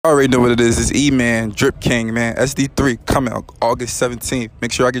I already know what it is. It's E-Man, Drip King, man. SD3 coming out August 17th.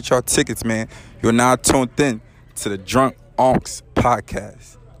 Make sure I get y'all tickets, man. You're now tuned in to the Drunk Onks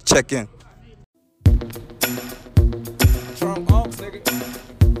podcast. Check in. Drunk Onks, nigga.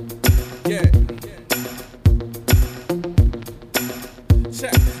 Yeah.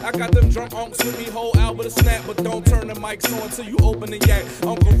 Check. I got them drunk onks with me, whole album to snap, but don't turn the mics on till you open the yak.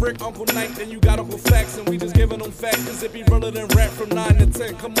 Uncle Rick, Uncle Knight, then you got Uncle Facts, and we just giving them facts, cause it be realer than rap from 9 to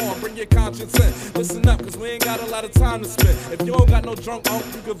 10. Come on, bring your conscience in. Listen up, cause we ain't got a lot of time to spend. If you don't got no drunk onk,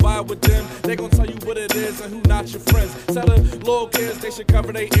 you can vibe with them. They gon' tell you what it is and who not your friends. Tell the little kids they should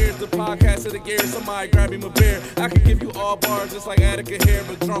cover their ears. The podcast of the gear, somebody grab him a beer. I can give you all bars just like Attica here,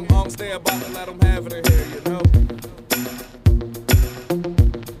 but drunk onks, they about to let them have it in here, you know?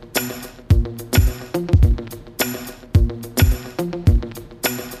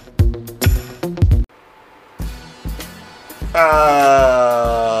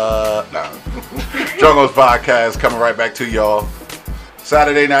 Drunk Onks podcast coming right back to y'all.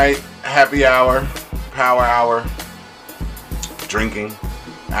 Saturday night, happy hour, power hour, drinking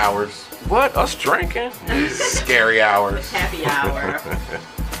hours. What? Us drinking? Scary hours. Happy hour.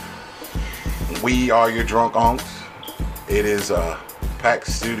 We are your Drunk Onks. It is a packed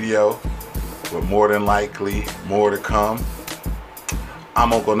studio with more than likely more to come.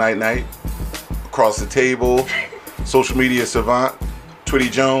 I'm Uncle Night Night. Across the table, social media savant,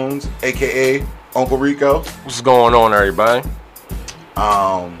 Twitty Jones, aka Uncle Rico. What's going on, everybody?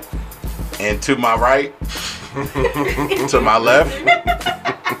 And to my right, to my left,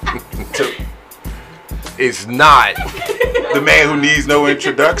 It's not. the man who needs no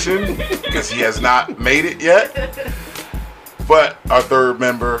introduction because he has not made it yet. But our third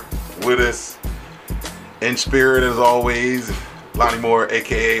member with us in spirit as always, Lonnie Moore,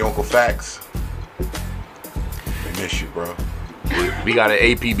 aka Uncle Facts. We miss you, bro. We got an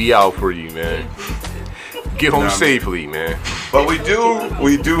APB out for you, man. Get home safely, man. But we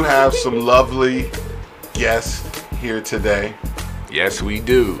do have some lovely guests here today. Yes, we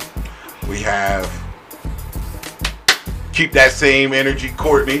do. We have keep that same energy,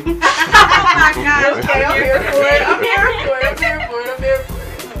 Kourtney. Oh my gosh, okay, I'm here for it. I'm here for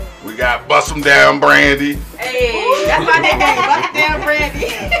it. We got Bust 'em Down, Brandi. Hey, that's my nickname. Bust down,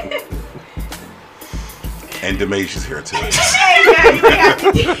 Brandi. And Da'Masia's here today.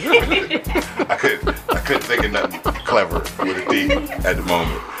 I couldn't think of nothing clever with a D at the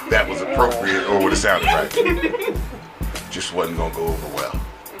moment. That was appropriate or would have sounded right. Just wasn't gonna go over well.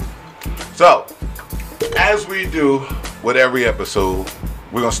 So, as we do with every episode,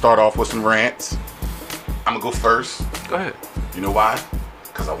 we're gonna start off with some rants. I'm gonna go first. Go ahead. You know why?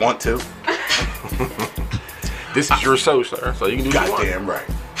 Because I want to. This is your show, sir, so you can do what you want. Goddamn right.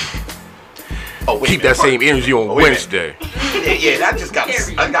 Oh, wait Keep that same energy on Wednesday. Yeah,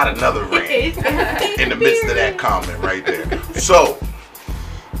 I got another rant in the midst of that comment right there. So,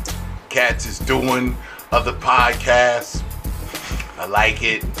 Cats is doing other podcasts. I like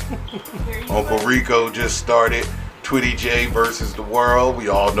it. Uncle Rico just started Twitty J versus the world. We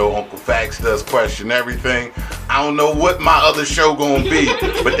all know Uncle Facts does Question Everything. I don't know what my other show gonna be,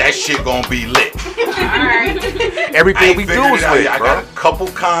 but that shit gonna be lit. Alright. Everything we do is lit, I bro. got a couple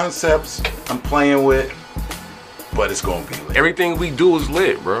concepts I'm playing with, but it's gonna be lit. Everything we do is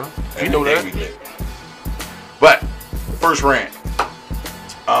lit, bro. You know that? Everything we lit. But first rant.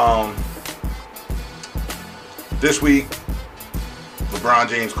 This week, LeBron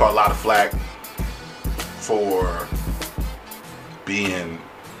James caught a lot of flack for being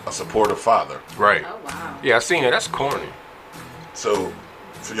a supportive father. Right. Oh, wow. Yeah, I seen that. That's corny. So,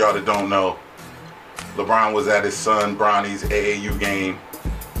 for y'all that don't know, LeBron was at his son Bronny's AAU game.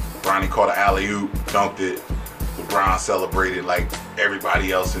 Bronny caught an alley-oop, dunked it. LeBron celebrated like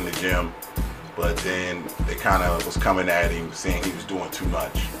everybody else in the gym. But then they kind of was coming at him saying he was doing too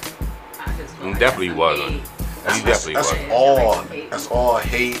much. He definitely wasn't. That's all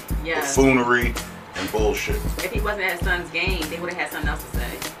hate, buffoonery, and bullshit. If he wasn't at his son's game, they would have had something else to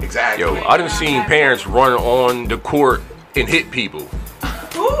say. Exactly. Yo, I done seen parents run on the court and hit people.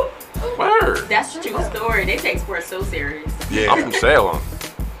 Word. That's a true story. They take sports so serious. Yeah. I'm from Salem.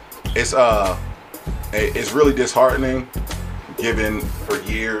 It's really disheartening, given for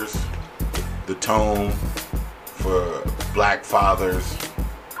years the tone for black fathers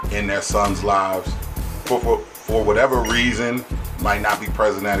in their sons' lives. For whatever reason, might not be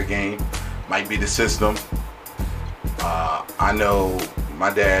present at a game, might be the system. I know my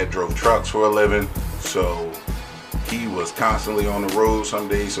dad drove trucks for a living, so he was constantly on the road some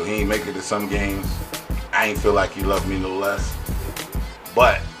days, so he ain't make it to some games. I ain't feel like he loved me no less.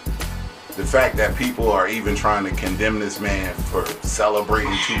 But the fact that people are even trying to condemn this man for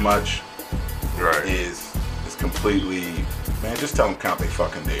celebrating too much is completely, man, just tell them count their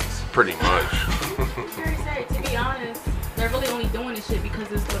fucking days. Pretty much. To be honest, they're really only doing this shit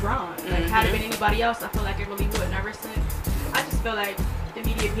because it's LeBron. Like, had it been anybody else, I feel like it really wouldn't. Ever since, I just feel like the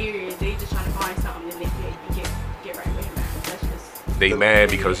media period, they just trying to find something that they get right with him. That's just. They mad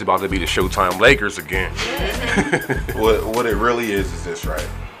because it's about to be the Showtime Lakers again. What it really is this, right?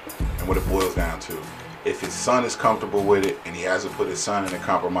 And what it boils down to, if his son is comfortable with it and he hasn't put his son in a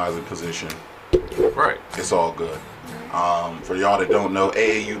compromising position, right, it's all good. For y'all that don't know,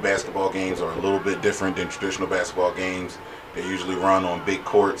 AAU basketball games are a little bit different than traditional basketball games. They usually run on big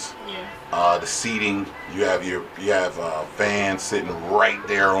courts. Yeah. The seating, you have fans sitting right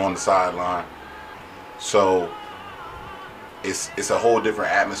there on the sideline. So it's a whole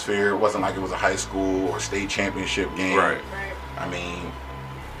different atmosphere. It wasn't like it was a high school or state championship game. Right. I mean,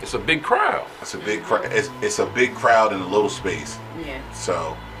 it's a big crowd. It's a big crowd. It's a big crowd in a little space. Yeah.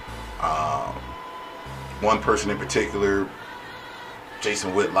 So, one person in particular,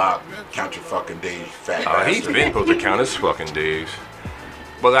 Jason Whitlock, count your fucking days, fat bastard. He's been supposed to count his fucking days.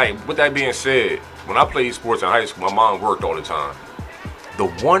 But like, with that being said, when I played sports in high school, my mom worked all the time. The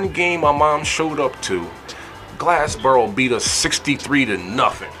one game my mom showed up to, Glassboro beat us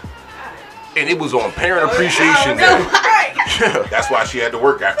 63-0. And it was on Parent Appreciation Day. That's why she had to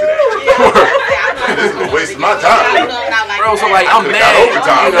work after that. This is a waste of my time. Bro, so like, I'm mad.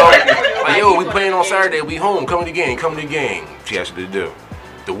 You know, like, yo, we playing on Saturday. We home. Come to the game. Come to the game. She asked me to do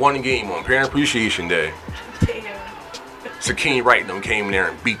the one game on Parent Appreciation Day. Sakeen Wright them came in there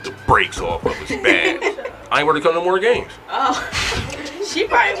and beat the brakes off of us bad. I ain't want to come to more games. Oh, she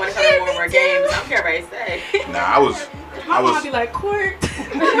probably want to come to more games. I don't care what they say. Nah, I was. My mom be like, Court,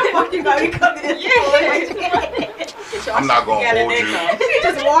 fuck you got me coming in here. I'm not gonna hold you. You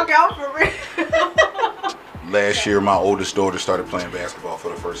just walk out for real. Last year, my oldest daughter started playing basketball for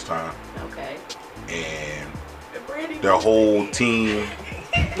the first time. Okay. And the whole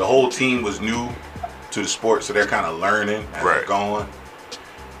team was new to the sport, so they're kind of learning as they're going.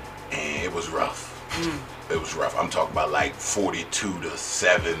 And it was rough. It was rough. I'm talking about like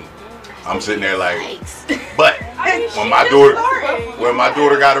 42-7. I'm sitting there like, but when my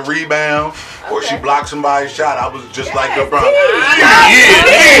daughter got a rebound or she blocked somebody's shot, I was just like LeBron.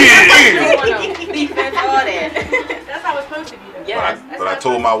 Defense, all that. That's how it's supposed to be. Yes. But I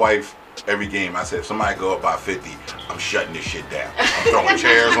told my wife every game, I said, if somebody go up by 50, I'm shutting this shit down. I'm throwing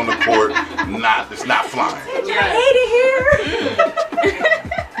chairs on the court. It's not flying. I hate it here.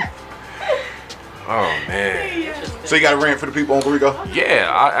 Oh man. So you got a rant for the people, Uncle Rico? Yeah,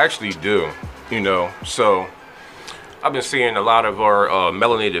 I actually do. You know, so I've been seeing a lot of our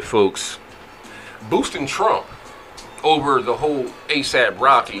melanated folks boosting Trump over the whole ASAP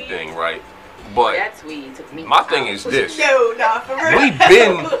Rocky thing, right? But that's weed took me my thing is this. No, not for real. We've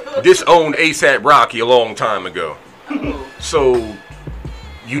been disowned ASAP Rocky a long time ago. So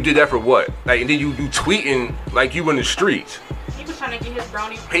you did that for what? Like, and then you tweeting like you in the streets. He was trying to get his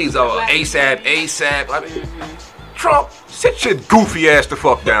brownie. He's ASAP. I mean, Trump, sit your goofy ass the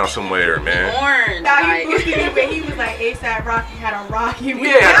fuck down somewhere, man. Orange. Nah, he boosted it, but he was like ASAP Rocky had a Rocky. Yeah,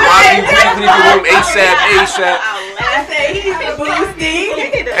 Rocky ASAP. I said he's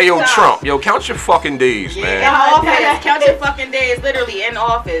boosting. Hey, yo, Trump, yo, count your fucking days, man. Count your fucking days, literally in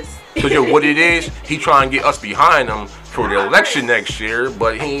office. Cause yo, what it is, he trying to get us behind him for the election next year,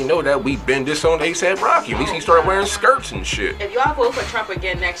 but he ain't know that we've been disowned ASAP Rocky. At least he started wearing skirts and shit. If y'all vote for Trump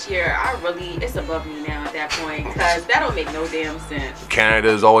again next year, it's above me now at that point, because that don't make no damn sense. Canada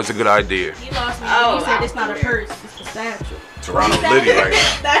is always a good idea. He lost me. He said it's not a purse, it's a statue. Toronto Liddy right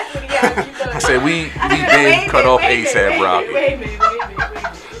now. That's what he has. I said we been cut off ASAP Rocky. Wait.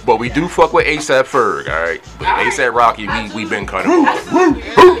 But we do fuck with ASAP Ferg, alright? But ASAP Rocky, we been cut off.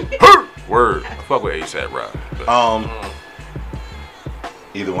 Word. I fuck with ASAP Rocky.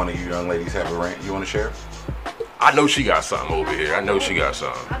 Either one of you young ladies have a rant you want to share? I know she got something over here. I know she got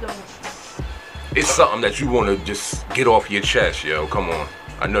something. I don't. It's something that you want to just get off your chest, yo. Come on.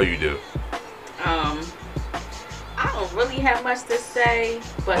 I know you do. I don't really have much to say,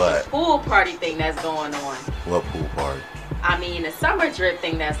 but the pool party thing that's going on. What pool party? I mean, the summer drip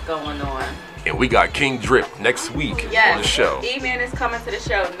thing that's going on. And we got King Drip next week on the show. E-Man is coming to the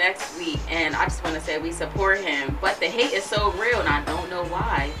show next week, and I just want to say we support him. But the hate is so real, and I don't know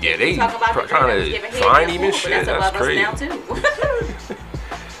why. Yeah, they trying to find him and shit. That's crazy. Now too.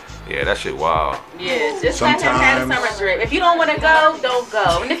 Yeah, that shit wild. Yeah, just let him have a summer drip. If you don't want to go, don't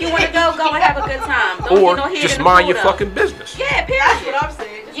go. And if you want to go and have a good time. Don't or just mind your fucking business. Yeah, period. That's what I'm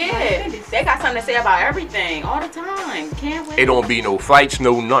saying. Yeah. They got something to say about everything all the time. Can't wait. It don't be no fights,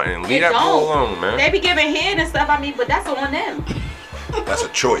 no nothing. Leave It that don't. boy alone, man. They be giving head and stuff. I mean, but that's on them. That's a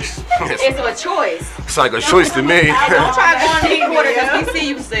choice. It's a choice. It's like a choice to me. Don't try to go on the quarter because we see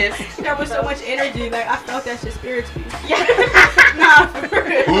you, sis. There was so much energy, like I felt that shit spiritually. Yeah. Nah, for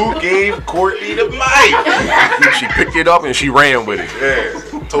real. Who gave Kourtney the mic? She picked it up and she ran with it.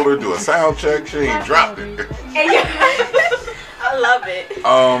 Yeah. Told her to do a sound check. She ain't dropped it. I love it.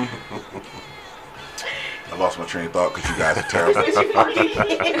 I lost my train of thought because you guys are terrible.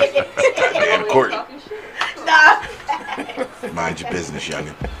 Goddamn Kourtney. Nah. Mind your business,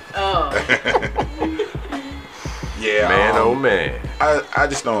 youngin. Oh. Yeah. Man, oh man. I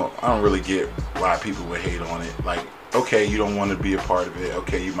don't really get why people would hate on it. Like, okay, you don't want to be a part of it.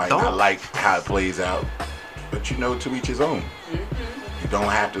 Okay, you might not like how it plays out, but to each his own. You don't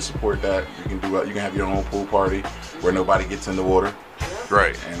have to support that. You can have your own pool party where nobody gets in the water.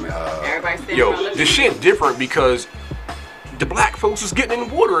 Right. And Everybody's yo, the shit different because the black folks is getting in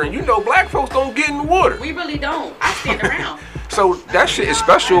the water, and black folks don't get in the water. We really don't. I stand around. So that shit is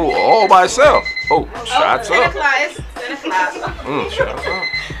special all by itself. Oh, shots Santa up. Claus. Santa Claus. Shots up.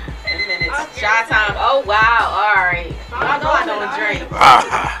 10 minutes. Shot time. Oh wow. All right. I know I don't drink.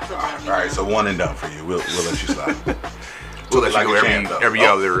 all right, so one and done for you. We'll let you slide. We'll let you know every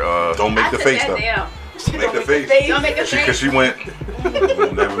other. Don't make the face though. Down. Make the face. Don't make a face. Because she went.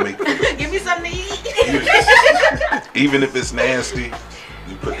 We'll never make the face. Give me something to eat. Even if it's nasty,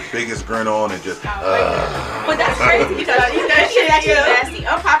 you put the biggest grin on and just. But that's crazy because that shit actually nasty.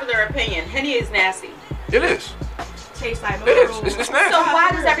 Unpopular opinion. Henny is nasty. It is. Tastes like It is. It's nasty. So why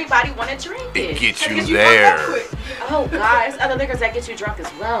does everybody want to drink It it? gets you there. Oh God, there's other liquors that get you drunk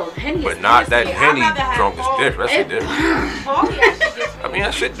as well. Henny But is not that nasty. Henny rather have drunk is all- different. That's different. Paulie actually gets me. I mean,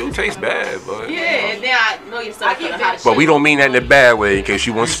 that shit do taste bad, but. Yeah, and then I know you're still I feeling get hot. bit. But we don't mean that in a bad way in case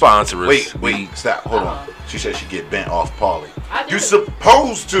you want to sponsor us. Wait, stop, hold on. She said she get bent off Paulie. I do. You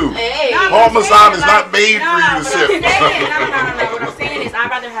supposed to. Hey, Parmesan is not made for you to sip. No. What I'm saying is, I'd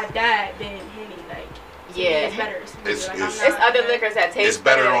rather have that than Henny. Like, to me, it's better. It's- I'm it's- not it's other that- liquors that taste It's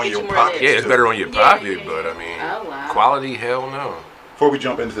better that on get your you more pocket. lips. Yeah, it's better on your pocket, yeah. but I mean, Oh, wow. quality, hell no. Before we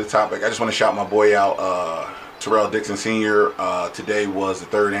jump into the topic, I just want to shout my boy out, Terrell Dixon Sr. Today was the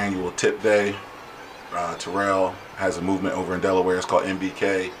 3rd annual Tip Day. Terrell has a movement over in Delaware. It's called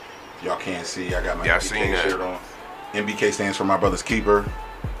MBK. If y'all can't see, I got my Yeah, I seen MBK that. shirt on. MBK stands for My Brother's Keeper.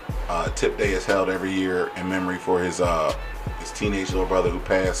 Tip Day is held every year in memory for his teenage little brother who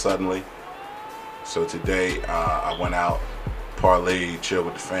passed suddenly. So today I went out, parlayed, chilled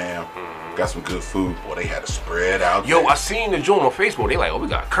with the fam, got some good food. Boy, they had a spread out Yo, there. I seen the joint on Facebook. They like, oh, we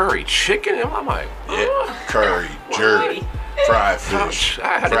got curry chicken. And I'm like, Yeah, curry, jerk, fried fish,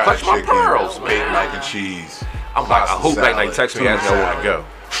 I had to fried clutch my chicken, pearls, baked man. mask and cheese. I'm like, I pasta hope like salad, text me tuna asking I want to salad, go.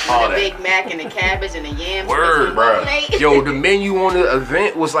 all The that. Big Mac and the cabbage and the yams. Word, bruh. Yo, the menu on the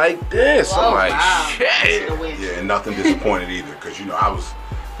event was like this. Oh, I'm like, wow. shit. Yeah, and nothing disappointed either, because I was.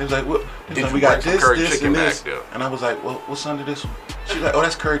 It was like, what? It was Did like, you we got bring some this, curry this, chicken and back this, there? and I was like, well, what's under this one? She's like, oh,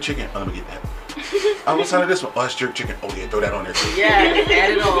 that's curry chicken. Oh, let me get that. Oh, what's under this one? Oh, that's jerk chicken. Oh yeah, throw that on there too. Yeah,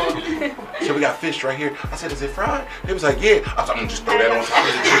 add it on. So we got fish right here. I said, is it fried? They was like, yeah. I was like, I'm gonna just throw that on top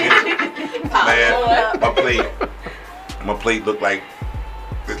of the chicken. Man, my plate looked like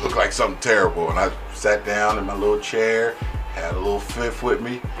something terrible, and I sat down in my little chair, had a little fifth with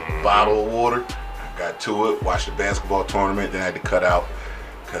me, bottle of water. I got to it, watched the basketball tournament, then I had to cut out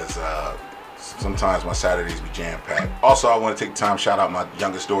because sometimes my Saturdays be jam-packed. Also, I want to take the time to shout out my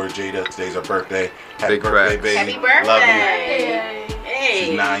youngest daughter, Jada. Today's her birthday. Happy Big birthday, cracks. baby. Happy birthday. Love you. Hey. Hey.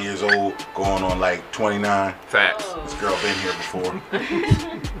 She's 9 years old, going on like 29. Facts. Oh. This girl been here before.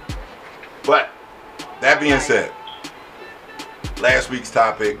 But that being said, last week's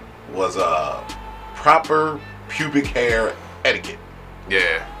topic was proper pubic hair etiquette.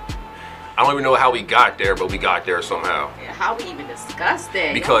 Yeah. I don't even know how we got there, but we got there somehow. How we even discussed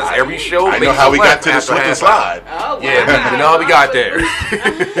that? Because every show I know makes how a we left got to the after slip and half slide. Oh, wow. Yeah, we know how we got there.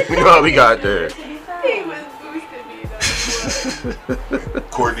 We know how we got there. He was boosting me.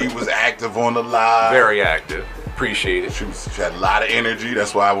 Kourtney was active on the live. Very active. Appreciate it. She had a lot of energy.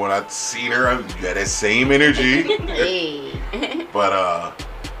 That's why when I seen her, you had that same energy. Hey. But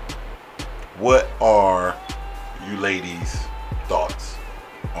what are you ladies' thoughts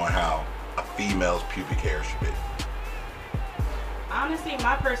on how a female's pubic hair should be? Honestly,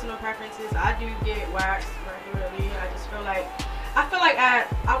 my personal preference is I do get waxed regularly. I just feel like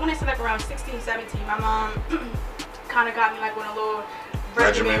I want to say like around 16, 17, my mom kind of got me like on a little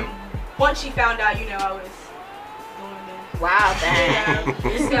regimen. Once she found out, I was doing this. Wow,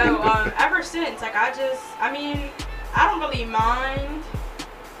 dang. So ever since, like I don't really mind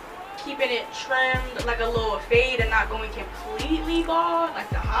keeping it trimmed, like a little fade, and not going completely bald, like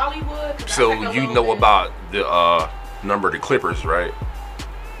the Hollywood. So like you know about the number of the clippers, right?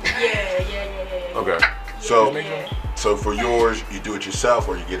 Yeah. Okay. So for yours, you do it yourself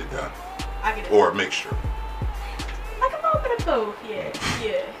or you get it done? I get it. Or a mixture? Like a little bit of both, yeah.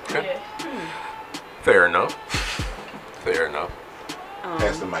 Fair enough.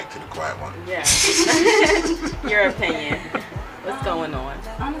 Pass the mic to the quiet one. Yeah. Your opinion. What's going on?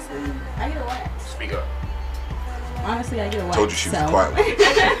 Honestly, I get a wax. Speak up. Honestly, I get a wax. Told you she was so quiet one.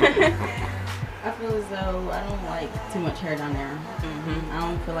 I feel as though I don't like too much hair down there. I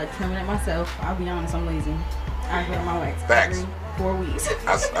don't feel like trimming it myself. I'll be honest, I'm lazy. I go to my wax Facts. every 4 weeks.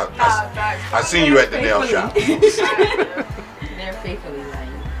 I seen you at the nail shop. They're faithfully like.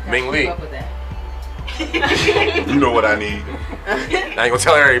 Ming Lee. Up with that. You know what I need. I ain't gonna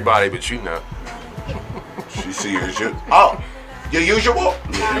tell everybody, but you know. She see her shit. Oh, your usual?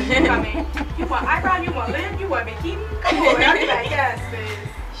 Nah, you want eyebrow, you want lip, you want bikini? Come on, I'll be like, yes,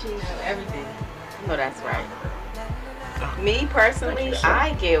 sis. She knows everything. No, that's right. Me personally,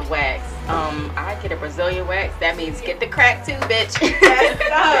 I get wax. I get a Brazilian wax. That means get the crack too, bitch.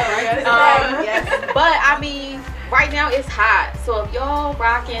 But I mean, right now it's hot. So if y'all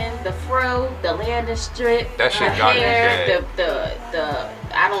rocking the fro, the landing strip, that shit got hair, the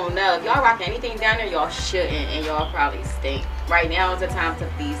I don't know. If y'all rocking anything down there, y'all shouldn't, and y'all probably stink. Right now is the time to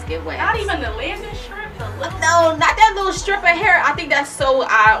please get waxed. Not even the landing strip, the little. No, not that little strip of hair. I think that's so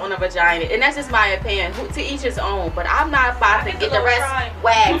odd on a vagina, and that's just my opinion. To each his own. But I'm not about to get the rest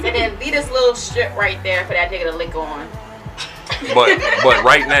waxed and then leave this little strip right there for that nigga to lick on. But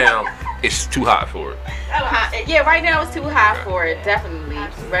right now it's too hot for it. Yeah, right now it's too hot for it. Definitely,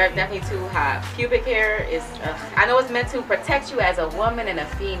 definitely too hot. Pubic hair is. I know it's meant to protect you as a woman and a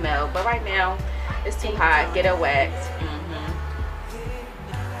female, but right now it's too hot. Get a wax.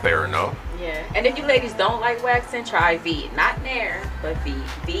 Fair enough. Yeah, and if you ladies don't like waxing, try V. Not Nair, but V.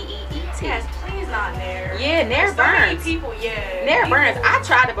 V-E-E-T. Yes, please not Nair. Yeah, Nair burns. People, Nair burns. I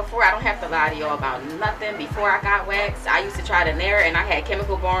tried it before. I don't have to lie to y'all about nothing. Before I got waxed, I used to try the Nair, and I had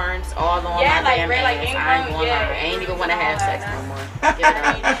chemical burns all on my damn red, like ass. I ain't gonna lie. I ain't even want to have sex no more. Give it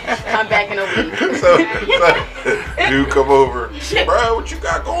up. Come back in a week. So dude come over. Bro, what you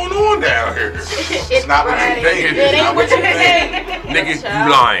got going on down here? It's not what you think. It ain't what you think. Nigga, you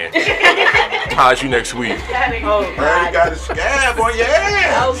lying. How's you next week? Oh, Bro, you got a scab on your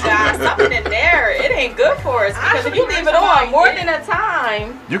ass. Oh God, something in there. It ain't good for us because if you leave it on more than a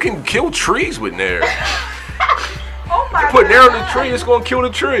time, You can kill trees with Nair. oh my Put Nair on God. the tree, it's gonna kill the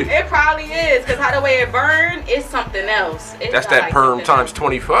tree. It probably is because how the way it burned is something else. It's That's not that like perm something times else.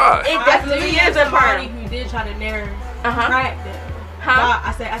 25. It definitely is a somebody perm. who did try to Nair Uh-huh. crack them. Huh?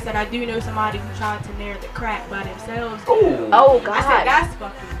 I said I do know somebody who tried to Nair the crack by themselves. Oh God. I said that's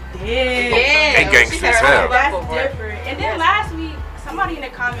fucking dead. Yeah. They gangsta she said as her hell. whole That's life over it. different. And then last week, somebody in the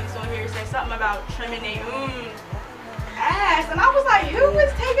comments on here said something about trimming their ass, and I was like, who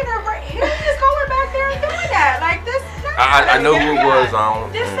is taking her break? Who is going back there and doing that? Like this. I know who it was. I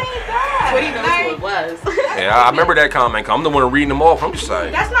don't. This ain't that. What he knows who it was. Yeah, I remember that comment. I'm the one reading them off. I'm just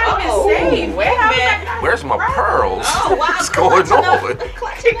like, That's not Oh, even safe. wait a I was minute. like, where's my pearls? Oh wow. What's going on?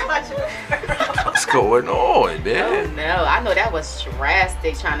 Clutching. What's going on, Oh man? no, I know that was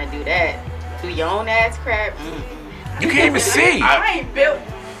drastic trying to do that. Do your own ass crap. You can't even see. I ain't built.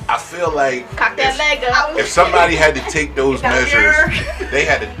 I feel like Cock that leg up. if somebody had to take those Down measures, they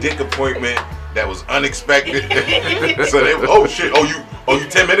had a dick appointment that was unexpected. So they, oh shit, oh you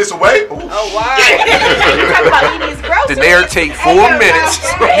 10 minutes away? Oh wow. You talking about eating these groceries? The Nair take 4 minutes.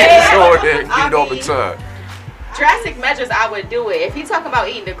 So get it off the time. Drastic measures, I would do it. If you talking about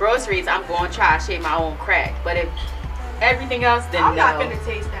eating the groceries, I'm going to try to shave my own crack. But if everything else, then I'm no. not gonna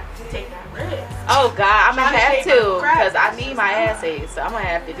take that risk. Oh God, I'm gonna Trying to have shave to my crack. because I need my ass ate, so I'm gonna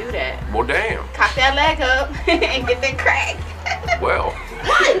have to do that. Well, damn. Cock that leg up and get that crack. Well,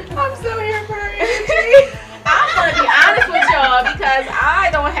 I'm so here for her energy. I'm gonna be honest with y'all because I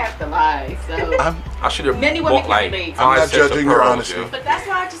don't have to lie. So I should have Many women bought like can relate. 5 I'm not sets of judging your pearls, honesty. yo. But that's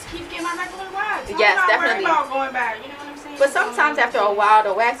why I just keep getting my regular wax. Yes, I'm not definitely. worried about going back. You know what I'm saying? but sometimes after a while,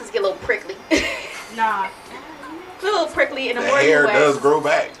 the waxes get a little prickly. Nah. A little prickly in the The morning. hair wax. does grow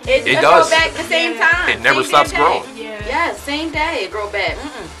back. It It does does. grow back the same Yeah. time. It never Same stops day. growing. Yeah. Yeah, same day it grow back.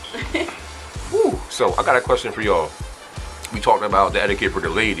 Whew. So I got a question for y'all. We talked about the etiquette for the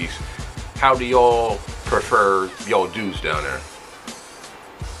ladies. How do y'all prefer y'all dudes down there?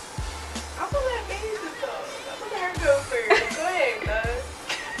 I'm gonna let Maze go. I'm gonna let her go first. Go ahead,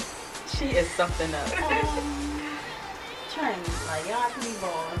 cuz. She is something else. Trim, like y'all have to be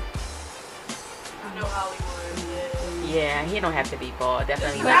bald. I know Hollywood. Yeah. Yeah, he don't have to be bald.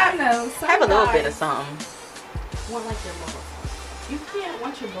 Definitely I know. Some have a little guys bit of something. Want like their balls. You can't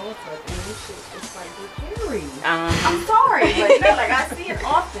want your balls up and this shit just like with hairy. Uh-huh. I'm sorry, but no, like I see it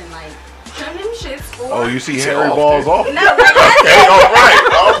often. Like trim them shits for. Oh, you see Say hairy often. balls off? No, like Okay, all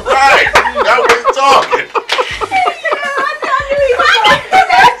right. Now we're talking.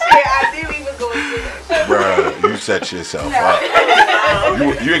 I knew he was going to do that. Bruh, you set yourself up.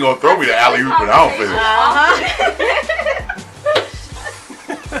 You ain't gonna throw me the alley oop and I don't finish.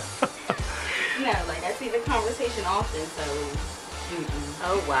 No, like I see the conversation often, so.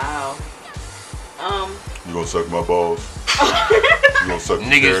 Oh wow. You gonna suck my balls? You gonna suck the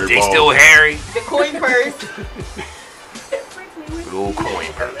Niggas, hairy they balls? still hairy. The coin purse. Little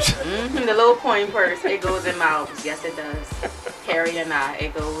coin purse. The little coin purse. It goes in mouths. Yes, it does. Hairy or not,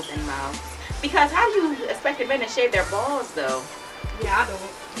 it goes in mouths. Because how do you expect a men to shave their balls though? Yeah, I don't.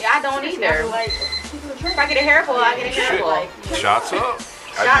 Yeah, I don't either. Like, If I get a hair ball, I get a hair ball. Shots up.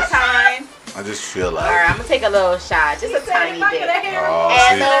 Shot time. I just feel like. All right, I'm gonna take a little shot, just a tiny bit. Oh,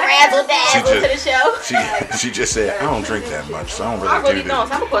 And a little razzle She dazzle to the just- show. she just said, I don't drink that much, so I don't I really really do don't. this.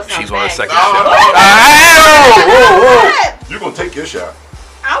 So I'm gonna put some She's on her back. second Oh, shot. whoa. You're gonna take your shot.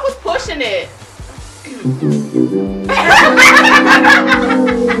 I was pushing it.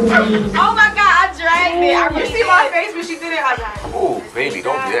 Oh my God, I dragged it. I you really see my did. face when she did it? I was like, Oh, baby,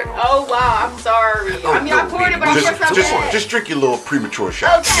 don't do that. Oh wow, I'm sorry. Oh, I mean, I no, poured it, but I baby. put some back. Just drink your little premature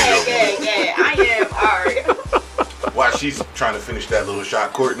shot. Okay, yeah, I am. All right. While she's trying to finish that little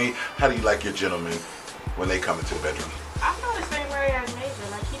shot, Kourtney, how do you like your gentlemen when they come into the bedroom? I feel the same way as Major.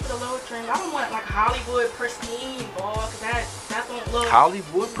 Like, keep it a low trend. I don't want like Hollywood pristine balls. That don't look.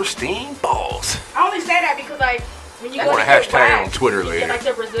 Hollywood pristine balls. I only say that because like when you I go want to a get hashtag waxed, on Twitter you later. get like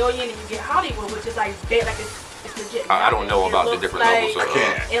the Brazilian and you get Hollywood, which is like big, like it's legit. I don't know It about the looks different like, levels of. I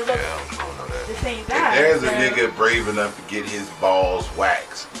can't. It looks Yeah, I don't know that. the same If guy. there's a so- nigga brave enough to get his balls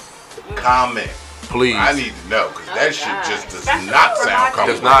waxed, comment. Please. I need to know, because that shit God. just does That's not what sound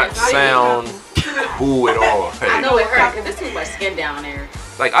reminds me Does of comfortable. not sound cool at all. I Hey, know it hurts because there's too much skin down there.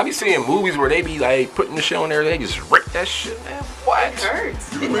 like I be seeing movies where they be like putting the shit on there, they just rip that shit, man. What? It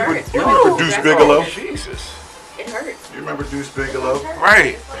hurts. You It remember- hurts. you remember Woo, Deuce that's Bigelow? all. Jesus. It hurts. You remember Deuce Bigelow?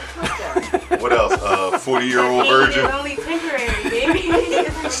 Right. What else? 40-year-old virgin. It's only temporary, baby.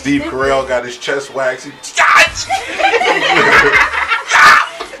 It's only Steve temporary. Carell got his chest waxed. He-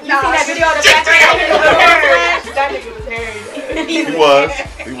 You see that video of the black man? That nigga was hairy. He was.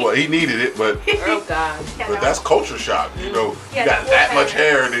 He needed it, but Oh God. that's culture shock. You know, you Yeah, got the that full much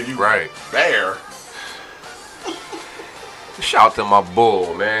hair and then you Right. bare. Shout out to my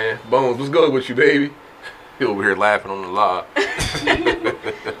bull, man. Bones, what's good with you, baby? He over here laughing on the live.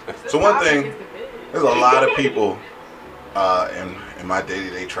 So one thing, there's a lot of people in my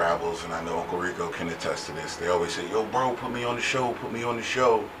day-to-day travels, and I know Uncle Rico can attest to this. They always say, "Yo, bro, put me on the show. Put me on the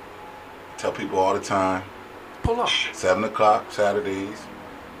show." I tell people all the time. Pull up. 7 o'clock Saturdays,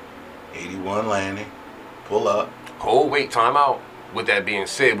 81 Landing. Pull up. Oh, wait, time out. With that being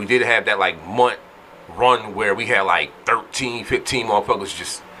said, we did have that like month run where we had like 13, 15 motherfuckers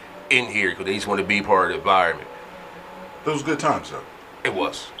just in here because they just want to be part of the environment. Those good times, though. It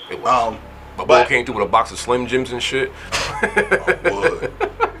was. It was. But but- came through with a box of Slim Jims and shit. Wood.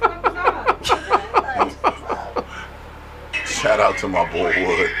 Shout out to my boy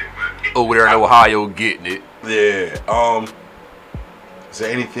Wood. Over there in Ohio getting it. Yeah. Is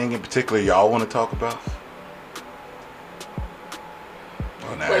there anything in particular y'all want to talk about?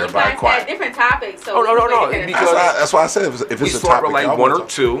 Oh, now Well, you everybody guys quiet. had different topics, so Oh, no, no, we no, can- because- That's why I said if We it's a start topic with y'all like one wanna or talk-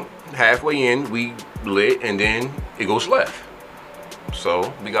 two. Halfway in, we lit, and then it goes left.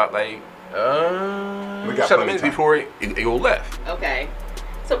 So we got like We got 7 plenty minutes time. before it go left. Okay.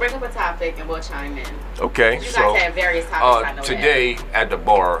 So bring up a topic and we'll chime in. Okay, You so guys have various topics. I know today at the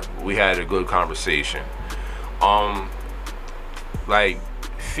bar we had a good conversation. Like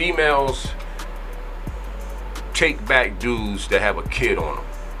females take back dudes that have a kid on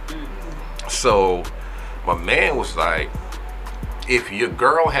them. So my man was like, if your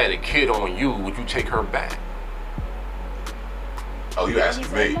girl had a kid on you, would you take her back? Oh, you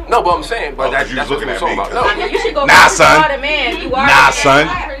asking me? No, but I'm saying, but Oh, 'cause you that's was what looking we're at talking me, about. 'cause- I mean, you should go. Nah, You son. are the man. You are Nah, the son.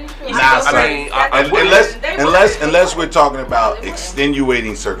 man. You Nah, should go son. first. I wouldn't. Unless we're talking about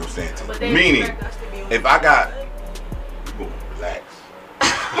extenuating circumstances. But they Meaning, expect us to be on if I got, you gonna relax.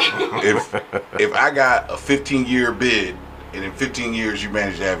 if I got a 15-year bid, and in 15 years you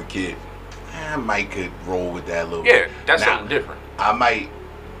manage to have a kid, I might could roll with that a little Yeah, bit. that's Now, something different. I might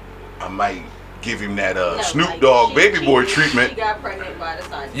give him that No, Snoop like, Dogg she- baby boy she- treatment. She got pregnant by the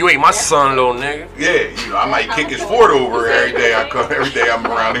son. You ain't my son, little nigga. Yeah, you know, I might kick his fort over every day I'm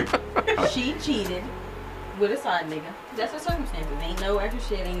around him. She cheated with a side nigga. That's what circumstances. Ain't no extra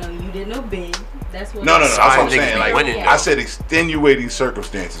shit. Ain't no you did no bid. That's what. No. That's what I'm Side saying. niggas Like, winning, I though. said extenuating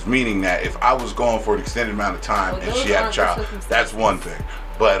circumstances, meaning that if I was going for an extended amount of time Well, and those she had a aren't the child, circumstances. that's one thing.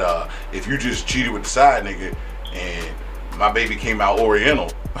 But if you just cheated with the side nigga and my baby came out Oriental,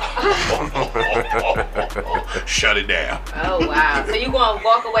 shut it down. Oh wow. So you gonna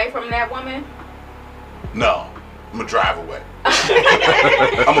walk away from that woman? No, I'm gonna drive away.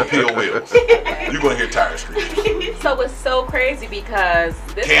 I'm gonna peel wheels. You're gonna hear tire screeching. So it's so crazy because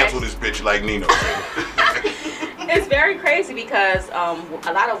Cancel this bitch like Nino said. It's very crazy because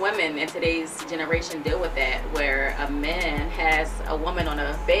a lot of women in today's generation deal with that, where a man has a woman on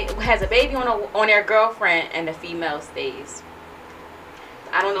has a baby on their girlfriend, and the female stays.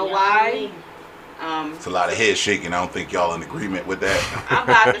 I don't know why. It's a lot of head shaking. I don't think y'all in agreement with that. I'm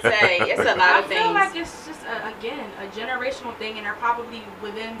about to say it's a lot I of feel like things. it's just again a generational thing, and they're probably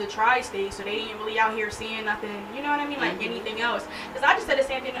within the tri-state, so they ain't really out here seeing nothing. You know what I mean? Like anything else. Because I just said the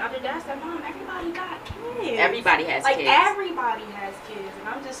same thing the other day. I said, Mom, everybody got kids. Everybody has like kids. everybody has kids, and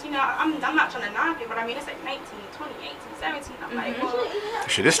I'm just I'm not trying to knock it, but I mean it's like 19, 20, 18, 17. I'm like, well,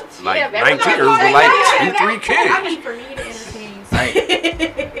 Shit, it's like Yeah, 19 everybody- years with like yeah, 2, 3 kids. I mean, for me to entertain.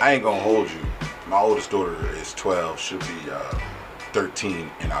 I ain't gonna hold you. My oldest daughter is 12. She'll be 13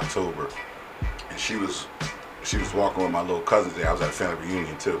 in October. And she was walking with my little cousins there. I was at a family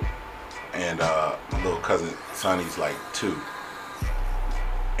reunion too. And my little cousin Sonny's like 2.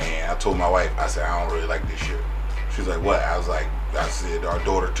 And I told my wife, I said, I don't really like this shit. She's like, what? I said, our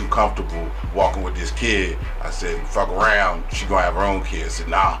daughter too comfortable walking with this kid. I said, fuck around, she gonna have her own kid. I said,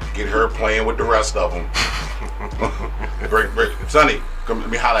 nah, get her playing with the rest of them. break. Sonny, come, let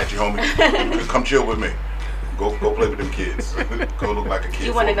me holler at you, homie. Come chill with me. Go play with them kids. Go look like a kid.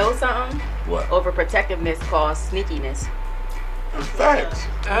 You want to for me. know something? What? Overprotectiveness causes sneakiness. Facts.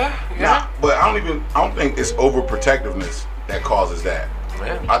 Nah, but I don't think it's overprotectiveness that causes that.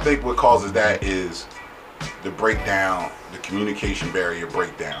 Yeah. I think what causes that is the breakdown, the communication barrier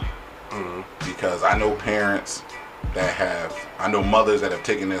breakdown. Because I know parents I know mothers that have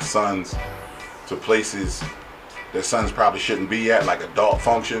taken their sons to places their sons probably shouldn't be at, like adult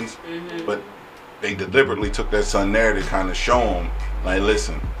functions, but they deliberately took their son there to kind of show them, like,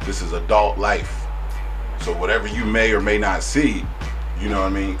 listen, this is adult life. So whatever you may or may not see, you know what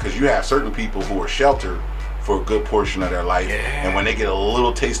I mean? Because you have certain people who are sheltered for a good portion of their life, and when they get a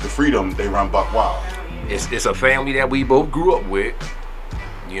little taste of freedom, they run buck wild. It's a family that we both grew up with.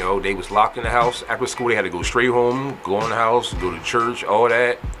 You know, they was locked in the house. After school, they had to go straight home, go in the house, go to church, all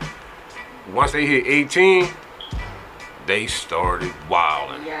that. Once they hit 18, they started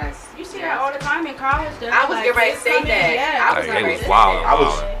wilding. Yes. You see that all the time in college. I was getting ready to say that. Yeah, I was Like, getting they ready was to say wilding.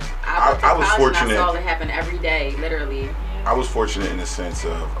 that. I was fortunate. I saw it happen every day, literally. I was fortunate in the sense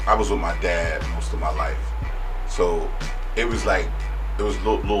of I was with my dad most of my life, so it was like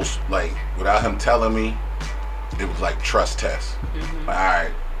little like without him telling me, it was like trust test. Like, all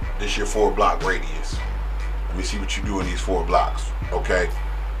right, this your 4-block radius. Let me see what you do in these 4 blocks. Okay,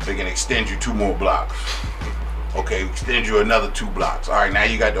 they can extend you 2 more blocks. Okay, extend you another 2 blocks. All right, now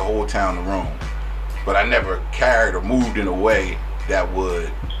you got the whole town to roam. But I never carried or moved in a way that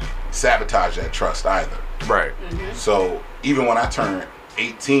would sabotage that trust either. Right. So even when I turned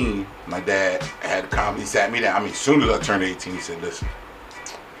 18, my dad had a comment. He sat me down. I mean, as soon as I turned 18, he said, "Listen,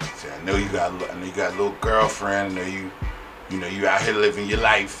 he said, I know you got a little girlfriend. I know you out here living your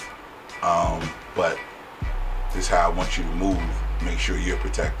life. But this is how I want you to move. Make sure you're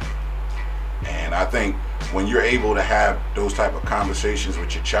protected." And I think when you're able to have those type of conversations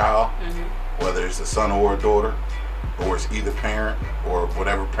with your child, whether it's a son or a daughter, or it's either parent or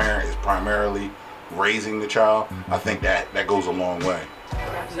whatever parent is primarily raising the child, I think that goes a long way.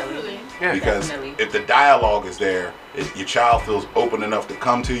 Absolutely. Yeah. Because Definitely. if the dialogue is there, if your child feels open enough to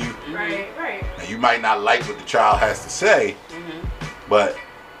come to you, Right. and you might not like what the child has to say, but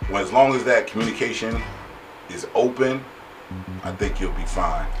as long as that communication is open, I think you'll be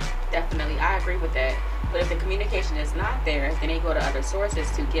fine. Definitely, I agree with that. But if the communication is not there, then they go to other sources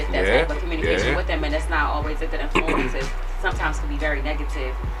to get that Yeah, type of communication yeah. with them, and it's not always a good influence. It sometimes can be very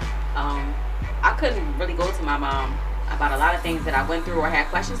negative. I couldn't really go to my mom about a lot of things that I went through or had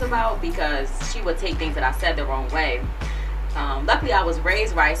questions about because she would take things that I said the wrong way. Luckily, I was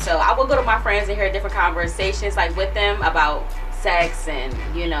raised right, so I would go to my friends and hear different conversations like with them about sex and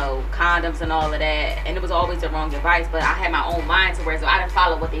condoms and all of that, and it was always the wrong advice, but I had my own mind to where so I didn't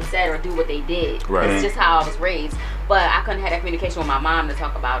follow what they said or do what they did. Right. It's just how I was raised, but I couldn't have that communication with my mom to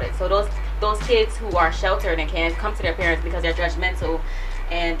talk about it. So those kids who are sheltered and can't come to their parents because they're judgmental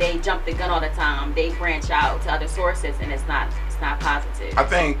and they jump the gun all the time, they branch out to other sources, and it's not positive. I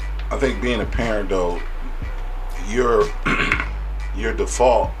think being a parent though, your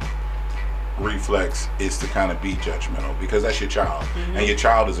default reflex is to kind of be judgmental because that's your child, and your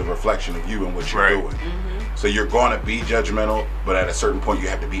child is a reflection of you and what you're doing. So you're going to be judgmental, but at a certain point you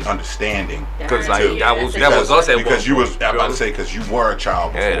have to be understanding. Because like that was us at because one you point, was I'm about to say because you were a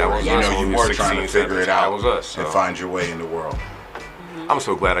child before. that was us when you we were were trying to 16, figure it 17. out That was us, and so. find your way in the world. I'm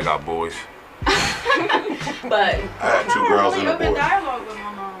so glad I got boys. But I had two girls and a open boy. dialogue with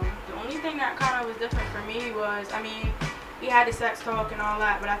my mom. The only thing that kind of was different for me was, I mean, we had the sex talk and all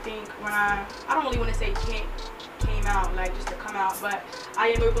that, but I think when I don't really want to say came out, like just to come out, but I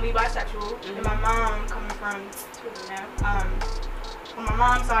am openly bisexual. And my mom, coming from on my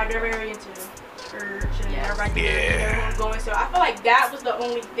mom's side, they're very into church and everybody everyone's going. So I feel like that was the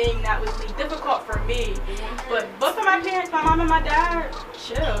only thing that was really difficult for me. But both of my parents, my mom and my dad,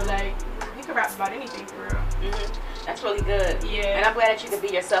 chill. Like we could rap about anything for real. that's really good. Yeah. And I'm glad that you can be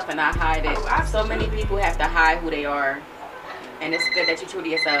yourself and not hide it. Oh, So many people have to hide who they are. And it's good that you true to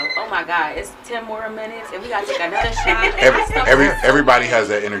yourself. Oh my God, it's 10 more minutes and we gotta take another shot. Everybody has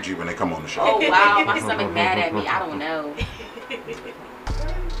that energy when they come on the show. Oh wow, my stomach mad at me. I don't know.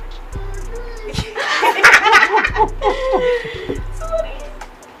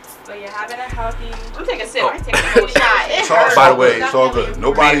 So you're having a healthy. I'm taking a sip. I ain't taking a whole shot. It's all, by the way, it's all good.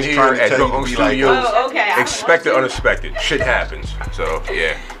 Nobody's Being trying here to at tell Drunk you to be like, Studios. Oh, okay. Expected, unexpected. Shit happens. So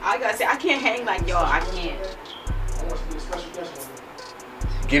yeah. I gotta say, I can't hang like y'all. I can't.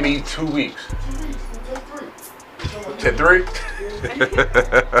 Give me 2 weeks. To 3?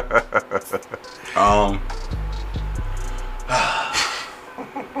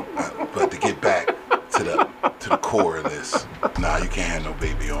 But to get back to the core of this, nah, you can't have no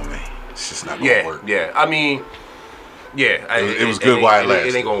baby on me. It's just not gonna work. Yeah. I mean, It was good while it lasted.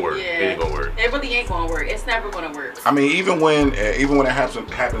 It ain't gonna work. Yeah. It ain't gonna work. It really ain't gonna work. It's never gonna work. I mean, even when it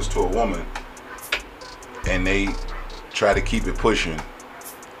happens to a woman, and they try to keep it pushing,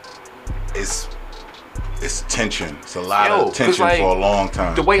 it's tension. It's a lot of tension like, for a long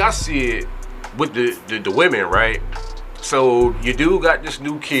time. The way I see it with the women, right? So your dude got this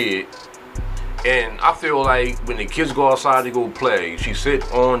new kid, and I feel like when the kids go outside to go play, she sit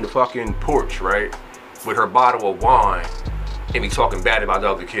on the fucking porch, right, with her bottle of wine, and be talking bad about the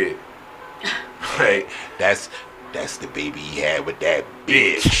other kid. Right? That's the baby he had with that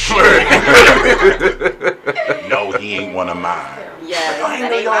bitch. No, he ain't one of mine. Yeah. I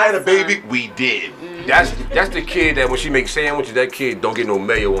ain't know y'all had a baby. We did. That's the kid that when she makes sandwiches, that kid don't get no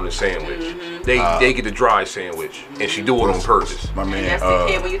mayo on the sandwich. They get the dry sandwich, and she do it on purpose. My man. And that's the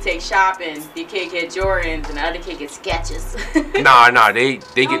kid when you take shopping, the kid get Jordans and the other kid get Skechers. Nah, they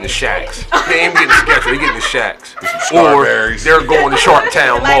get in the shacks. They ain't getting the sketches, they get in the shacks. Or strawberries. they're going to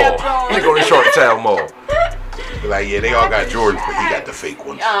Sharktown Mall. They go to Sharktown Mall. Like, yeah, they all got Jordans, but he got the fake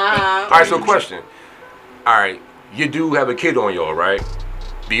ones. All right, so question. All right, you do have a kid on y'all, right?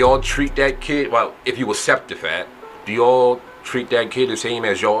 Do y'all treat that kid, well, if you accept the fact, do y'all treat that kid the same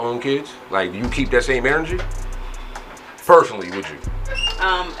as your own kids? Like, do you keep that same energy? Personally, would you?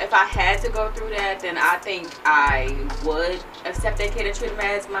 If I had to go through that, then I think I would accept that kid and treat him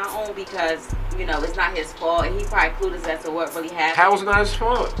as my own because, you know, it's not his fault and he probably clueless as to what really happened. How is it not his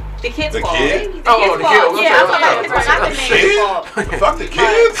fault? The kid's The fault. kid? The Oh, kid's the fault. kid. Yeah, I'm talking Okay. about it's not the man's fault. Fuck the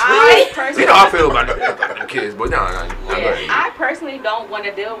kids. I personally, You know how I feel about the kids, but no. I personally don't want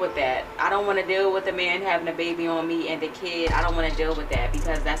to deal with that. I don't want to deal with a man having a baby on me and the kid. I don't want to deal with that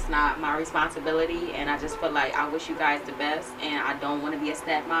because that's not my responsibility. And I just feel like I wish you guys the best. And I don't want to be a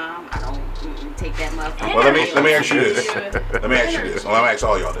stepmom. I don't take that motherfucker. Well, let me ask you this. Let me ask you this. Well, let me ask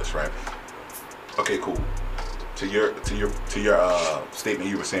all y'all this, right? Okay, cool. To your statement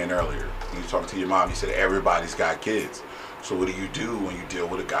you were saying earlier, when you were talking to your mom, you said everybody's got kids. So what do you do when you deal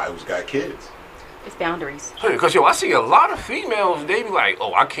with a guy who's got kids? It's boundaries. Because, I see a lot of females, they be like,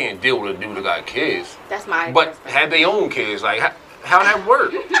 oh, I can't deal with a dude that got kids. That's my But have their own kids. Like, how that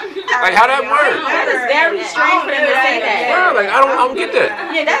work? Like, how that work? That is very strange for them to say that. Yeah, like, I don't get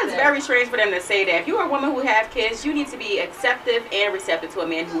that. Yeah, that is very strange for them to say that. If you're a woman who have kids, you need to be acceptive and receptive to a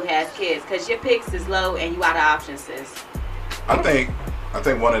man who has kids because your picks is low and you out of options, sis. I think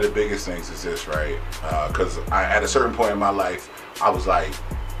one of the biggest things is this, right? Because at a certain point in my life, I was like,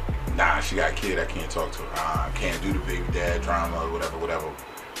 nah, she got a kid, I can't talk to her. I can't do the baby dad drama or whatever.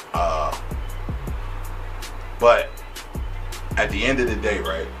 But at the end of the day,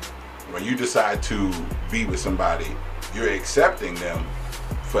 right, when you decide to be with somebody, you're accepting them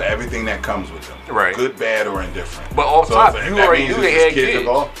for everything that comes with them. Right. Good, bad, or indifferent. But off top, if you that already means knew they it's had kids kids.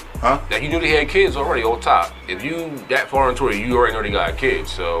 involved, huh? Like, you knew they had kids already on top. If you that far into it, you already know they got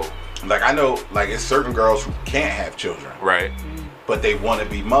kids, so. Like, I know, like, it's certain girls who can't have children. Right. But they want to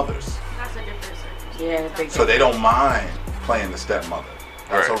be mothers. That's a different circumstance. Yeah. So they don't mind playing the stepmother.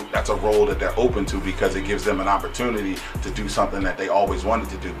 Right. That's a role that they're open to because it gives them an opportunity to do something that they always wanted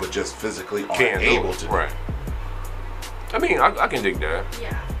to do, but just physically aren't able to do. Right. I mean, I can dig that.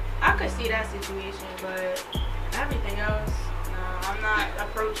 Yeah, I could see that situation, but everything else, no, I'm not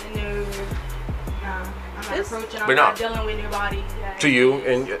approaching new. No, I'm not approaching. I'm not dealing with nobody. To you,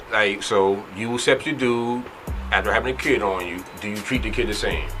 and like, so you accept your dude after having a kid on you. Do you treat the kid the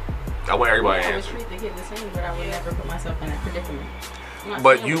same? I want everybody to answer. I would treat the kid the same, but I would never put myself in that predicament.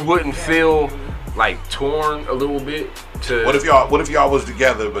 But you wouldn't feel like torn a little bit to. What if y'all was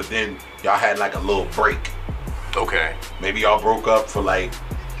together, but then y'all had like a little break? Okay. Maybe y'all broke up for like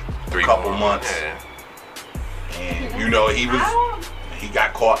a couple months, and you know he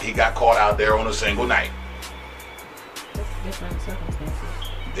got caught out there on a single night. That's different circumstances.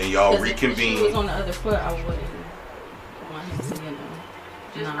 Then y'all reconvene. If she was on the other foot, I wouldn't want him to,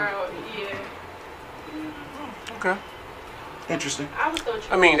 just yeah. Okay. Interesting.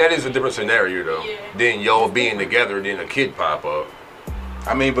 I mean, that is a different scenario though. Yeah. Then y'all being together, then a kid pop up.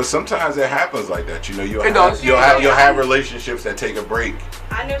 I mean, but sometimes it happens like that. You know, you'll have relationships that take a break.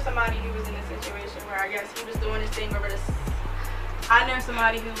 I knew somebody who was in a situation where I guess he was doing this thing where I know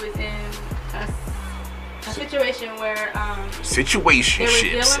somebody who was in a situation where they were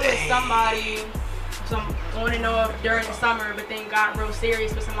dealing with somebody on and off during the summer, but then got real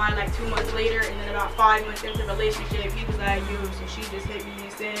serious with somebody like 2 months later, and then about 5 months into the relationship, he was like, yo, so she just hit me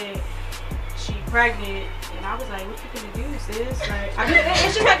and said she pregnant, and I was like, what you gonna do, sis? Like,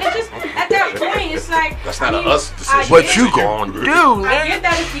 it's just at that point, it's like that's not an us decision. What you gonna do? I get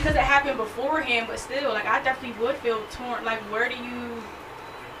that it's because it happened beforehand, but still, like, I definitely would feel torn. Like, where do you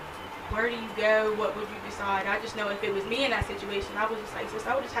go? What would you decide? I just know if it was me in that situation, I was just like, sis,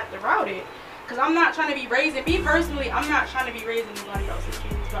 I would just have to route it. Because I'm not trying to be raising, me personally, I'm not trying to be raising anybody else's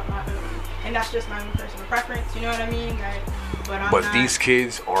kids but my own. And that's just my own personal preference, you know what I mean? Like, but these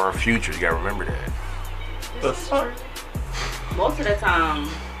kids are our future, you gotta remember that. This is true. Most of the time,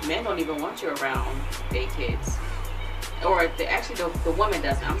 men don't even want you around their kids. Or the woman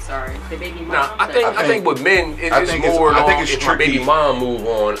doesn't. I'm sorry, the baby mom. Nah, I think with men, it's more. I think it's if my baby mom move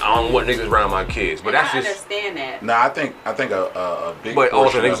on. I don't want niggas around my kids, but that's just. I understand that. Nah, I think a big. But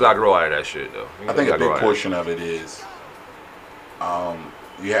also niggas gotta grow out of that shit though. I think a big portion of it is,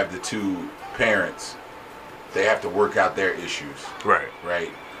 you have the two parents. They have to work out their issues. Right.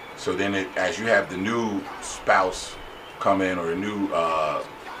 Right. So then, as you have the new spouse come in or the new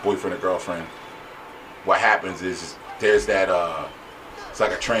boyfriend or girlfriend, what happens is. There's that, it's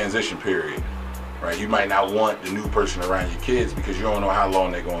like a transition period, right? You might not want the new person around your kids because you don't know how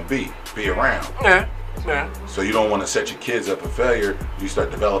long they're going to be around. Yeah. So you don't want to set your kids up for failure. You start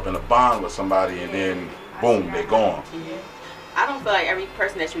developing a bond with somebody and then, boom, they're gone. I don't feel like every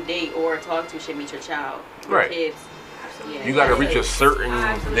person that you date or talk to should meet your child. Your kids. Yeah. You got to reach a certain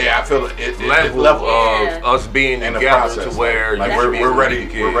I feel level of us being in the together process, to where like we're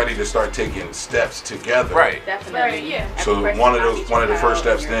ready to start taking steps together. Right. Definitely. Right, yeah. So one of the first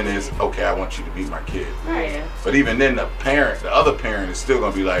steps then is, okay, I want you to meet my kid. Right. But even then, the other parent is still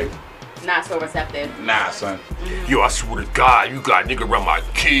gonna be like, not so receptive. Nah, son. Yo, I swear to God, you got a nigga around my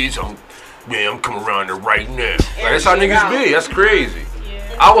kids. I'm coming around there right now. Like, that's how niggas be. That's crazy.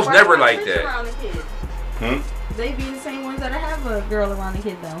 Yeah. I was never like that. They be the same ones that have a girl around the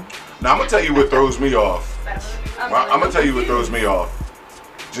kid though. Now I'm gonna tell you what throws me off. I'm gonna tell you what throws me off.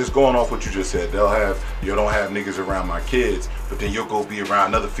 Just going off what you just said, you don't have niggas around my kids, but then you'll go be around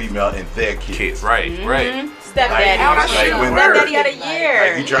another female and their kids. Right. Stepdaddy. Stepdaddy of the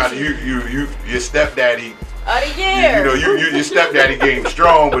year. Like you try to your stepdaddy. Of the year. You know, your stepdaddy game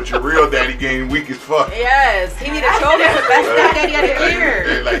strong, but your real daddy game weak as fuck. Yes, he need a trophy for best stepdaddy of the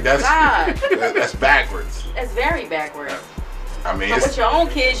year. Like that's backwards. That's very backwards. I mean, but with your own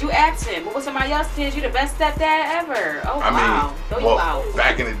kids, you absent. But with somebody else's kids, you the best stepdad ever. Oh, wow.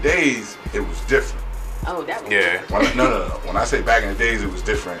 Back in the days, it was different. Oh, that was different. No. When I say back in the days, it was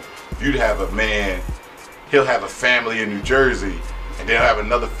different. You'd have a man, he'll have a family in New Jersey, and they'll have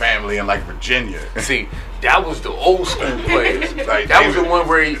another family in like Virginia. See, that was the old school players. Like, that was the one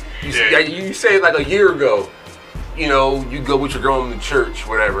where you say like a year ago, you know, you go with your girl in the church,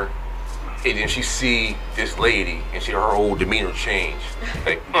 whatever. And then she see this lady, and her whole demeanor change.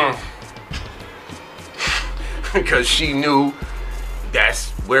 Like, because she knew that's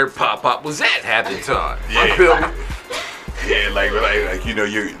where Pop was at half the time. Yeah. You feel me? Yeah, like you know,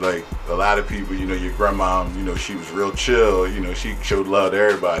 you like a lot of people, you know, your grandma, you know, she was real chill, you know, she showed love to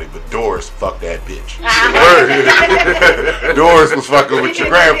everybody, but Doris, fuck that bitch. Doris was fucking with your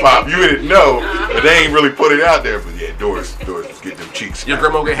grandpa. You didn't know, but they ain't really put it out there. But yeah, Doris was getting them cheeks. Your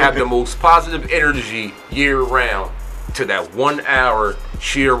grandma can have the most positive energy year round to that 1 hour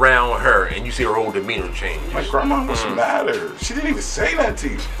she around her, and you see her whole demeanor change. My grandma, what's the matter? She didn't even say that to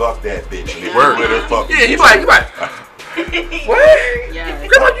you. Fuck that bitch. And Word. let her fuck. Yeah, you like. What? Yeah.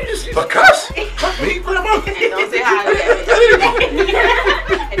 Grandma, you just a cuss? Fuck me, grandma. And don't say hi to that.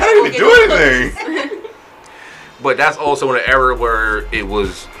 I didn't even do anything. But that's also an era where it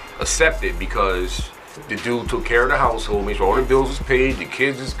was accepted because the dude took care of the household, made sure all the bills was paid, the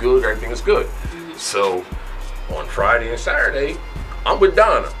kids is good, everything is good. So on Friday and Saturday, I'm with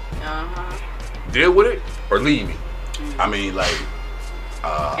Donna. Deal with it or leave me. I mean, like.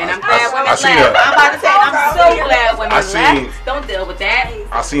 And I'm glad women left. I'm about to say, I'm so glad women left. Don't deal with that.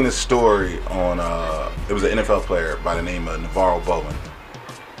 I seen a story on, it was an NFL player by the name of Navarro Bowman.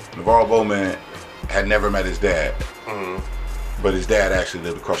 Navarro Bowman had never met his dad, but his dad actually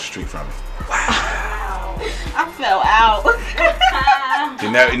lived across the street from him. Wow. I fell out. He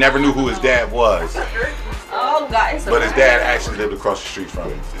never knew who his dad was. Oh God, it's but his dad actually lived across the street from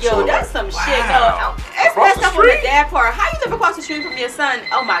him. Yo, so that's some shit. Wow. No, it's messed up on the dad part. How you live across the street from your son?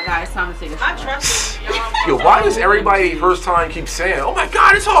 Oh my God, it's time to take a shot. I trust him. Yo, why does everybody first time keep saying, "Oh my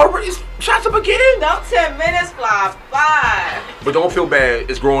God, it's already shots up again"? Don't 10 minutes fly by. But don't feel bad.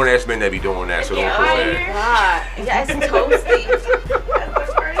 It's grown ass men that be doing that, so don't feel bad. God, yeah, it's toasty.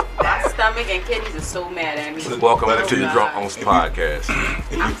 My stomach and kidneys are so mad at me. Welcome to the Drunk Unks podcast.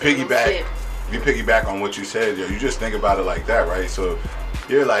 If you piggyback on what you said, yo, you just think about it like that, right? So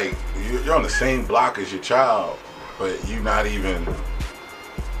you're like, you're on the same block as your child, but you're not even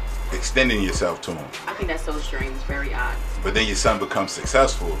extending yourself to him. I think that's so strange. It's very odd. But then your son becomes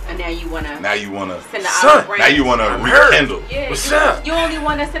successful. And now you wanna send the olive branch. Now you wanna rekindle. Yeah, what's up? You only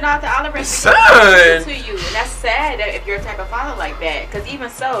want to send out the olive branch son to you, and that's sad that if you're a type of father like that. Because even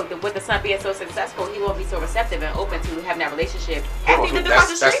so, with the son being so successful, he won't be so receptive and open to having that relationship. After he lived across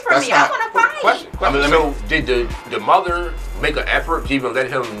the street from me, I want to fight. Question. So did the mother make an effort to even let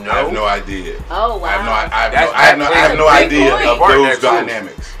him know? I have no idea. Oh wow. I have no idea of those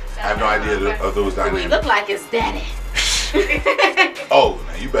dynamics. I have no idea of those dynamics. We look like his daddy. Oh,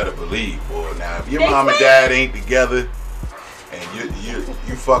 now you better believe, boy. Now if your mom and dad ain't together and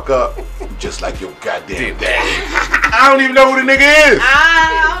you fuck up just like your goddamn daddy. I don't even know who the nigga is.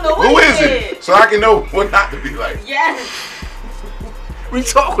 I don't know who is it? So I can know what not to be like. Yes. What are you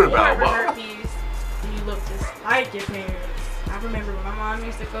talking about, You ever herpes, you look just like your parents. I remember when my mom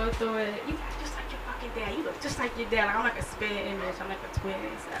used to go through it. You look just like your fucking dad. You look just like your dad. Like, I'm like a spit image. I'm like a twin.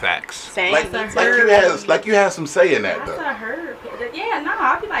 So. Facts. Same. Like you had some say in that That's though. what I heard. Yeah, no,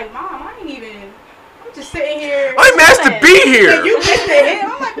 I'd be like, Mom, I ain't even. I'm just sitting here. I'm asked to be here. And you missed it.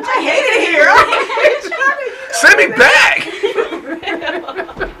 I'm like, I hate it here. Send me back.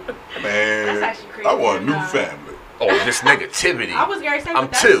 Man, That's actually crazy. I want a new family. Oh, this negativity. I was gonna say, I'm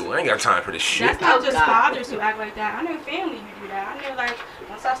two. I ain't got time for this shit. That's not just fathers who act like that. I know family who do that. I know, like,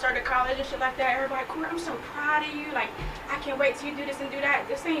 once I started college and shit like that, everybody, Court, I'm so proud of you. Like, I can't wait till you do this and do that.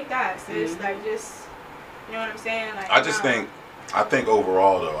 This ain't that, sis. Like, just, you know what I'm saying? Like, I think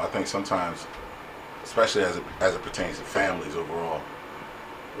overall though, I think sometimes, especially as it pertains to families overall,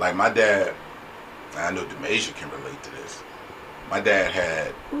 like my dad, and I know Da'Masia can relate to this. My dad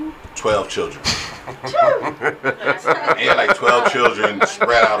had 12 children. He had like 12 children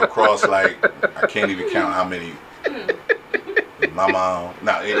spread out across like, I can't even count how many. My mom,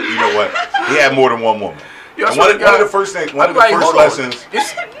 you know what? He had more than one woman. And one of the first lessons.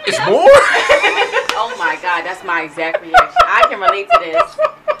 It's more? Oh my God, that's my exact reaction. I can relate to this.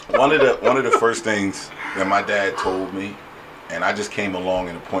 One of the first things that my dad told me, and I just came along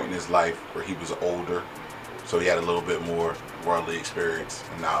in a point in his life where he was older, so he had a little bit more worldly experience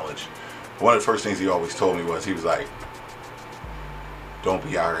and knowledge. One of the first things he always told me was, he was like, don't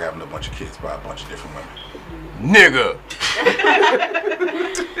be out here having a bunch of kids by a bunch of different women. Nigga.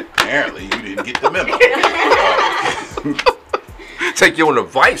 Apparently, you didn't get the memo. Take your own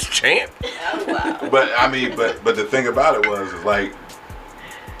advice, champ. Oh, wow. But I mean, but the thing about it was like,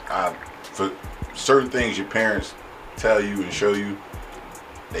 for certain things your parents tell you and show you,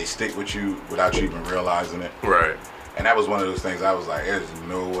 they stick with you without you even realizing it. Right. And that was one of those things I was like, there's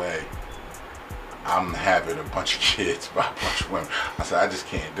no way I'm having a bunch of kids by a bunch of women. I said, I just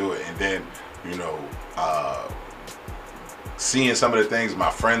can't do it. And then, you know, seeing some of the things my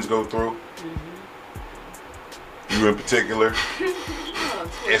friends go through, you in particular,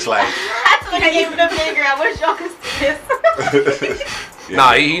 it's like, That's when I gave him the finger. I wish y'all could see this. Yeah.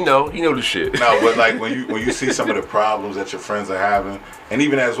 Nah, he know the shit. No, but like when you see some of the problems that your friends are having, and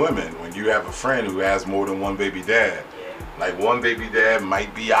even as women, when you have a friend who has more than one baby dad, like one baby dad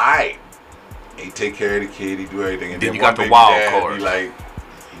might be alright. He take care of the kid, he do everything, and Then then you one got the baby wild dad card. be like,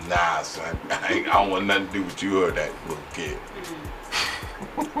 nah, son, I don't want nothing to do with you or that little kid.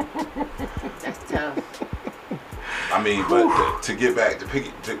 That's tough. I mean, but to get back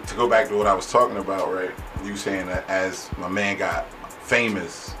to go back to what I was talking about, right? You saying that as my man got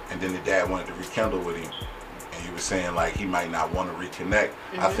famous, and then the dad wanted to rekindle with him, and you were saying like he might not want to reconnect.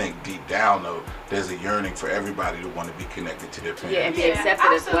 I think deep down though, there's a yearning for everybody to want to be connected to their parents. Yeah, and be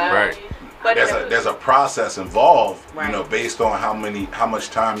accepted as well. Right. But There's a process involved, Right. you know, based on how much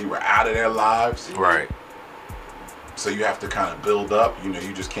time you were out of their lives. Right. So you have to kind of build up. You know,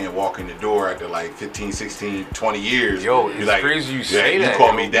 you just can't walk in the door after like 15, 16, 20 years. Yo, You're it's like, crazy you yeah, say that. You call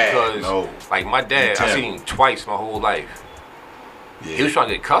yo, me dad. Because, No. like, my dad, Tim. I've seen him twice my whole life. Yeah. He was trying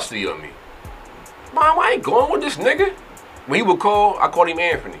to get custody of me. Mom, I ain't going with this nigga. When he would call, I called him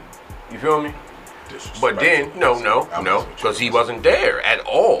Anthony. You feel me? But then, no, because he wasn't there at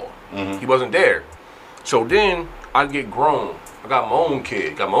all. He wasn't there. So then, I get grown. I got my own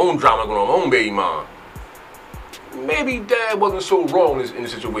kid, got my own drama going on, my own baby mom. Maybe dad wasn't so wrong in the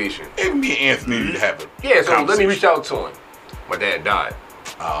situation. Maybe me and Anthony need to have a Yeah, so let me conversation. reach out to him. My dad died.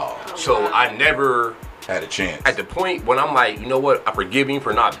 Oh, So I never, had a chance. at the point when I'm like, you know what, I forgive him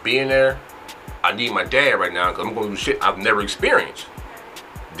for not being there. I need my dad right now because I'm going to do shit I've never experienced.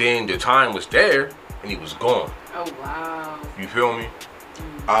 Then the time was there and he was gone. oh wow. You feel me?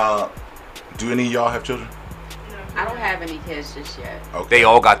 Do any of y'all have children? I don't have any kids just yet. Okay. They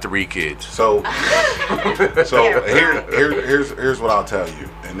all got 3 kids. So, Yeah, right. here's what I'll tell you,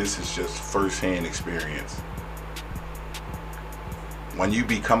 and this is just firsthand experience. When you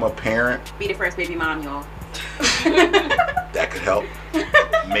become a parent, Be the first baby mom, y'all. that could help.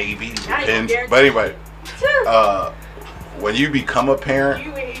 Maybe Not even depends. guaranteed. But anyway, when you become a parent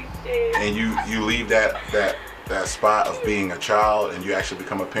You ain't shit. and you leave that spot of being a child and you actually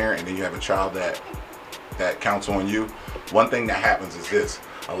become a parent, and then you have a child that counts on you. One thing that happens is this: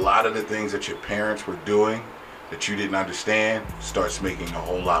 a lot of the things that your parents were doing that you didn't understand starts making a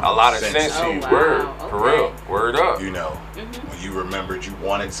whole lot more A lot of sense. sense Oh, to you. wow. Word. For Okay. real. Word up. You know, when you remembered you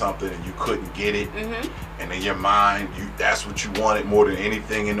wanted something and you couldn't get it, Mm-hmm. and in your mind, that's what you wanted more than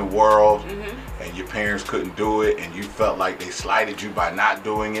anything in the world, and your parents couldn't do it, and you felt like they slighted you by not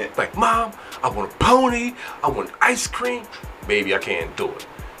doing it. Like, Mom, I want a pony. I want ice cream. Baby, I can't do it.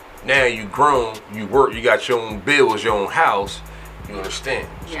 Now you grown, you work, you got your own bills, your own house. You understand?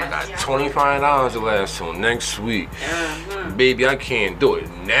 So I got Yes. $25 to last till next week. Baby, I can't do it.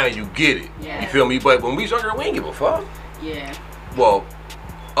 Now you get it. Yeah. You feel me? But when we was younger, we ain't give a fuck. Yeah. Well,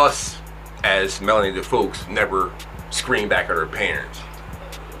 us as melanated folks never scream back at our parents.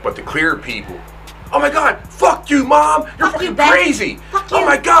 But the clear people, oh my God, fuck you, Mom. You're Fuck you, fucking bitch. crazy. Fuck Oh you.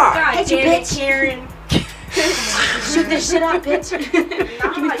 my God. God damn damn it, it, Karen. Shoot this shit up, bitch.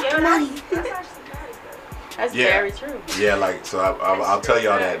 That's Yeah. very true. Yeah, like, so I'll tell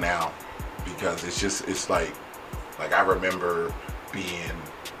y'all that now, because it's like I remember being,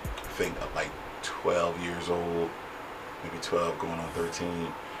 I think, like 12 years old, maybe 12 going on 13,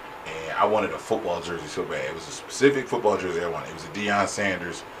 and I wanted a football jersey so bad. It was a specific football jersey I wanted. It was a Deion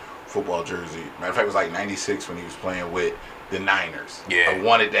Sanders football jersey. Matter of fact, it was like 96 when he was playing with the Niners. Yeah. I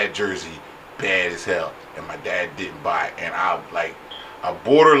wanted that jersey bad as hell, and my dad didn't buy it, and I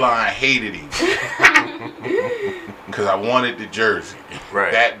borderline hated him because I wanted the jersey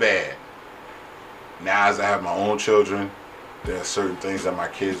Right. that bad. Now as I have my own children, there are certain things that my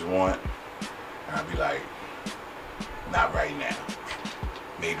kids want, and I'll be like, not right now.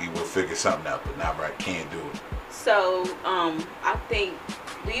 Maybe we'll figure something out, but not right. Can't do it. So, I think,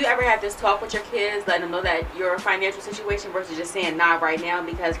 do you ever have this talk with your kids, letting them know that your financial situation versus just saying not right now?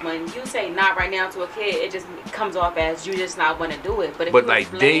 Because when you say not right now to a kid, it just comes off as you just not want to do it. But if But you like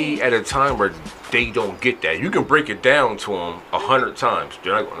explain- they at a time where they don't get that. You can break it down to them 100 times.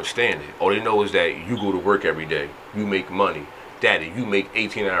 They're not gonna understand it. All they know is that you go to work every day. You make money. Daddy, you make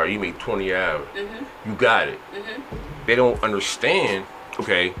 18 hours. You make 20 hours. You got it. They don't understand.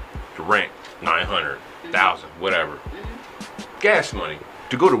 Okay, the rent 900, 1,000, whatever. Gas money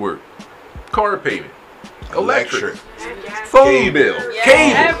to go to work. Car payment. Electric. Phone Cable. bill. Yeah,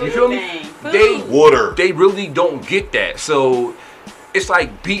 Cable. You feel me? everything. They Water. they really don't get that. So it's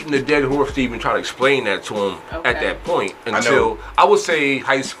like beating the dead horse to even try to explain that to them at Okay. that point know. until I would say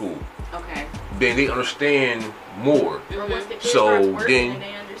high school. Okay. Then they understand more. Or once the kids So start working then- and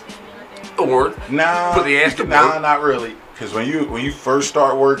they understand anything. Or Nah, But they ask to nah, work. not really. Because when you first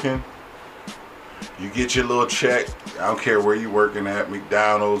start working, You get your little check. I don't care where you working at,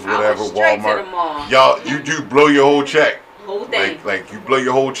 McDonald's, whatever, I was straight Walmart. to the mall. Y'all, you do blow your whole check. Whole thing. Like you blow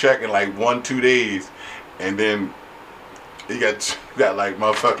your whole check in like 1-2 days, and then you got like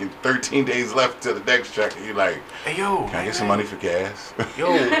motherfucking 13 days left to the next check, and you're like, Hey, yo. can I get some money for gas?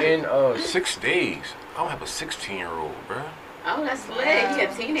 Yo, in 6 days, I'll have a 16-year-old, bro. Oh, that's lit. He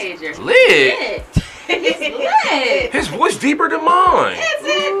a teenager. Lit. He's lit. His voice deeper than mine. Is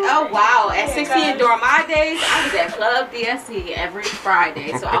it? Oh, wow. At 16 during my days, I was at Club DSC every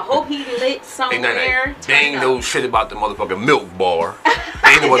Friday. So I hope he lit somewhere. They ain't no shit about the motherfucking milk bar. They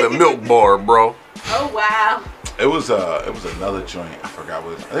ain't know about the milk bar, bro. Oh, wow. It was another joint. I forgot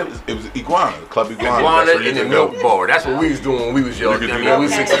what it was Iguana, Club Iguana. Iguana That's where in you the could go. milk bar. That's what we was doing when we was young. You could do I mean, that. we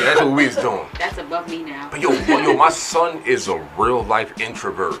was 16. That's what we was doing. That's above me now. But yo, my son is a real life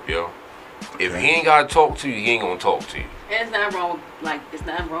introvert, yo. If he ain't gotta talk to you, he ain't gonna talk to you. And it's nothing wrong. It's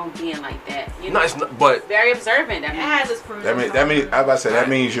nothing wrong being like that. You know, No, it's not. But very observant. It has its pros. That means I was about to say that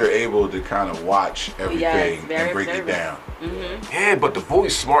means you're able to kind of watch everything very and break observant. it down. Mm-hmm. yeah, but the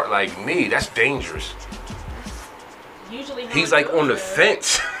boy's smart like me. That's dangerous. Usually how He's it like goes on the is-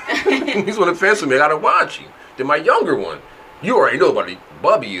 fence. He's on the fence with me. I gotta watch him. Then my younger one, you already know about it.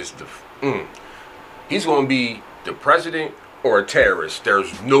 Bubby is he's gonna be the president or a terrorist.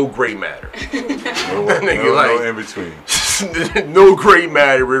 There's no gray matter. No in between. No gray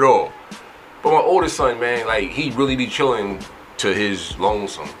matter at all. But my oldest son, man, like he really be chilling to his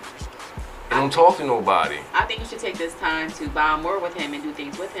lonesome. And don't talk to nobody. I think you should take this time to bond more with him and do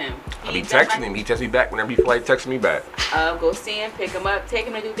things with him. I be texting him. He texts me back whenever he feel like texting me back. Go see him, pick him up, take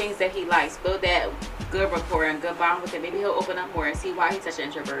him to do things that he likes. Build that good rapport and good bond with him. Maybe he'll open up more and see why he's such an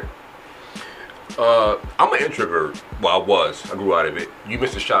introvert. I'm an introvert. Well, I was. I grew out of it. You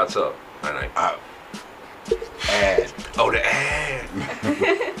missed the shots up. Ad. Oh, the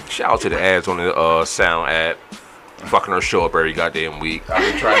ad. Shout out to the ads on the Sound app. Fucking our show up every goddamn week. I've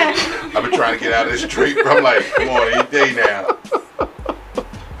been trying to get out of this street. I'm like, come on, any day now.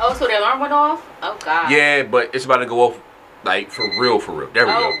 Oh, so the alarm went off? Oh, God. Yeah, but it's about to go off, like, for real, for real. There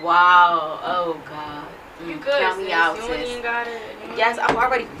we Oh, go. wow. Oh, God. You good? Count me sis. out, You sis. ain't even got it. Yes, I'm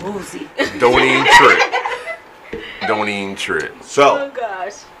already boozy. Don't even trip. Don't even trip. So,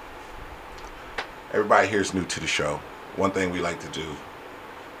 gosh. everybody here is new to the show. One thing we like to do,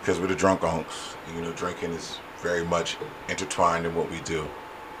 because we're the drunk unks, drinking is very much intertwined in what we do.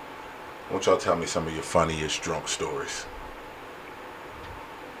 I want y'all to tell me some of your funniest drunk stories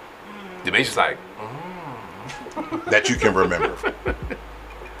Da'Masia's like, that you can remember.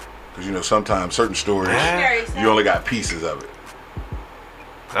 Because sometimes certain stories, you only got pieces of it.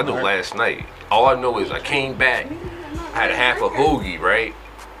 I know last night. All I know is I came back. I had a half a hoagie, right?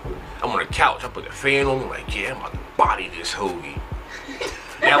 I'm on the couch. I put the fan on me, like, yeah, I'm about to body this hoagie.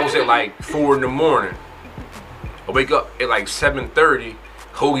 That was at like 4 in the morning. I wake up at like 7:30,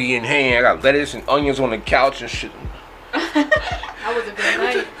 hoagie in hand. I got lettuce and onions on the couch and shit. That was a good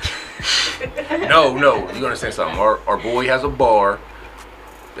night. No, you understand something. Our boy has a bar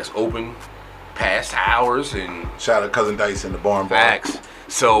that's open past hours and Shout out to Cousin Dice in the barn bar. facts.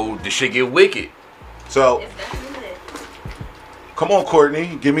 So the shit get wicked. So, It's definitely lit. come on,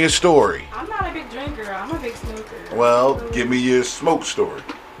 Kourtney, give me a story. I'm not a big drinker. I'm a big smoker. Well, give me your smoke story.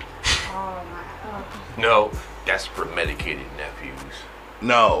 Oh my. Oh. No, that's for medicated nephews.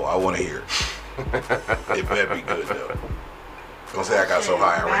 No, I want to hear it. It better be good, though. Don't say I got so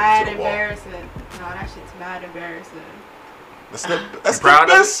high I ran Mad into the wall. embarrassing. No, that shit's mad embarrassing. That's the proud of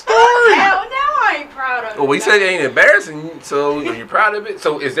best story. Hell no, I ain't proud of it. Well, we said it ain't embarrassing, so you're proud of it.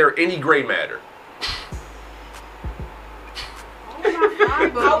 So is there any gray matter?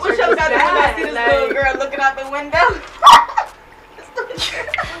 I wish I got to see this little girl looking out the window.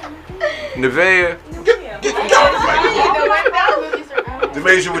 Nevaeh,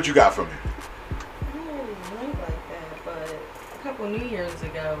 Da'Masia, what you got for me? I don't really drink like that, but a couple New Year's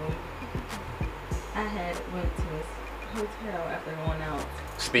ago, I went to this hotel after going out.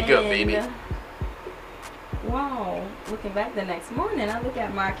 speak up, baby. Wow, looking back the next morning, I look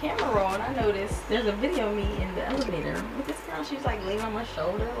at my camera roll and I notice there's a video of me in the elevator with this girl. She's like leaning on my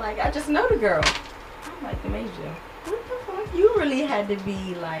shoulder, like I just know the girl. I'm like, Da'Masia, what the fuck? You really had to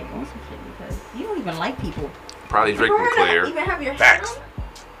be like on some shit because you don't even like people. Probably drinking For her to clear. even have your Facts.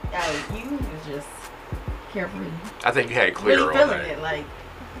 hand on, you was just carefree. I think you had clear Really on feeling that. it, like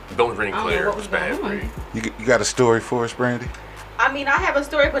Don't drink I don't know clear. what It was was bad going for on. you. You got a story for us, Brandi? I mean, I have a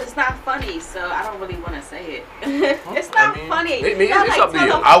story, but it's not funny, so I don't really want to say it. It's not I mean, funny. it's Not up like to tell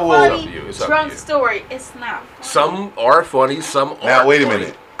you. a I will- funny It's up to you. drunk story. It's not funny. Some are funny, some aren't. Now, wait a funny.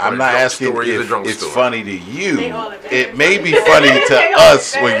 minute. I'm not asking story is a if drunk it's story. funny to you. They all embarrassed. It may be funny to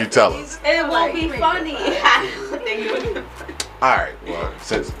us when you tell us. It won't be funny. All right. Well,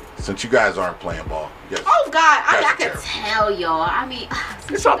 since you guys aren't playing ball, yes. Oh God, I Guys are could terrible. tell y'all. I mean,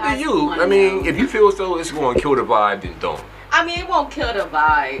 It's up to you. I mean, if you feel as though it's going to kill the vibe, then don't. I mean, it won't kill the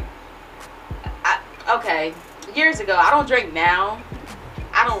vibe. Okay, years ago, I don't drink now.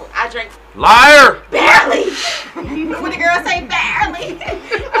 I drink Liar! barely. When the girl say barely.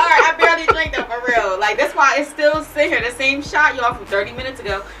 Alright, I barely drink though, for real. Like, that's why it's still sitting here. The same shot y'all from 30 minutes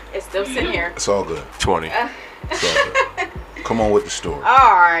ago, it's still sitting here. It's all good. 20. It's all good. Come on with the story.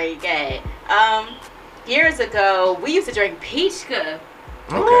 Alright, good. Years ago, we used to drink Peachka.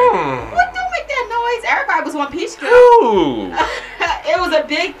 Okay. What? Don't make that noise. Everybody was on Peachka. Ooh. It was a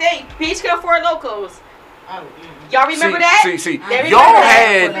big thing. Peachka for locals. Y'all remember that? See, They y'all remember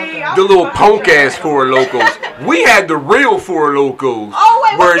had that. the little punk ass Four Locos. We had the real Four Locos. Oh,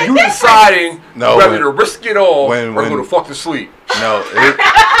 wait, where what's the you difference? deciding No, whether when- to risk it all when- or when- go to fucking sleep. No.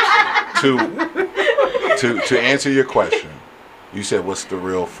 To answer your question, you said what's the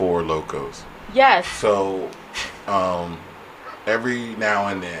real Four Locos? Yes. So, every now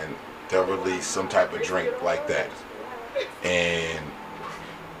and then they'll release some type of drink like that, and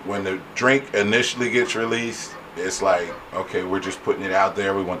when the drink initially gets released, it's like, okay, we're just putting it out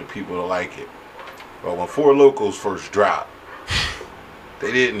there. We want the people to like it. But when Four Locos first dropped,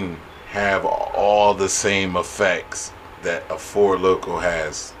 they didn't have all the same effects that a Four Loko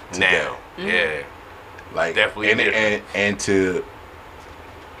has today. Now, yeah. Like, Definitely different. and to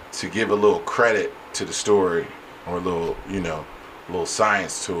give a little credit to the story, or a little, little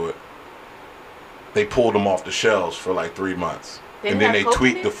science to it, they pulled them off the shelves for like 3 months. Didn't And then have they Coke in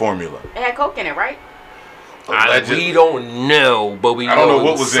tweaked it? the formula. It had Coke in it, right? We don't know, but we I don't know know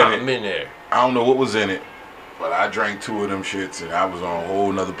what what was in something it. in there. I don't know what was in it, but I drank 2 of them shits and I was on a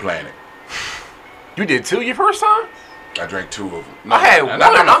whole nother planet. You did too your first time? I drank 2 of them. No, I had one.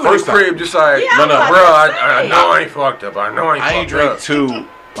 not my I'm in the first time. crib just like, Yeah, No, no. bro, I know I ain't fucked up. I know I ain't I ain't fucked drank up. 2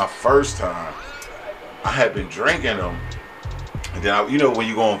 my first time. I had been drinking them, and then when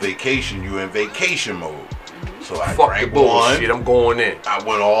you go on vacation, you're in vacation mode. So I Fuck the drank bullshit. 1. I'm going in. I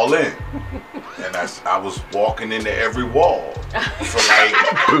went all in, and I was walking into every wall for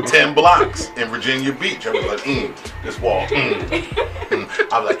like 10 blocks in Virginia Beach. I was like, this wall, I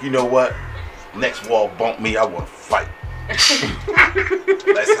was like, you know what? Next wall bump me, I want to fight.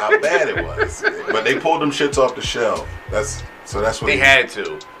 That's how bad it was. But they pulled them shits off the shelf. That's what They had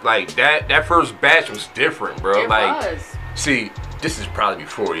to. Like, that first batch was different, bro. It like, was. see, this is probably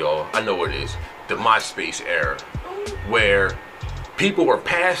before y'all. I know it is. The MySpace era. Where people were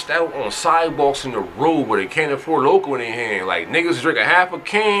passed out on sidewalks in the road with a can of Four Loko in their hand. Like, niggas drink a half a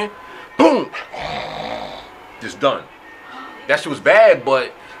can, boom, just done. That shit was bad,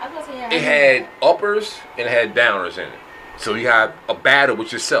 but it had uppers and it had downers in it. So you had a battle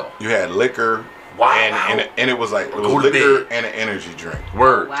with yourself. You had liquor. Wow. And it was like it was Go to liquor bed. and an energy drink.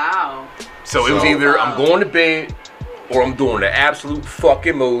 Word. Wow. So it was So- either I'm going to bed or I'm doing the absolute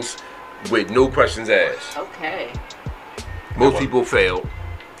fucking most with no questions asked. Okay. Most people fail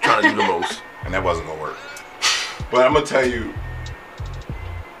trying to do the most. And that wasn't gonna work. But I'm gonna tell you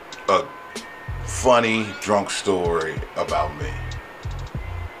a funny drunk story about me.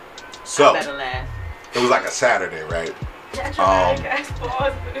 So Better laugh. it was like a Saturday, right? Fuck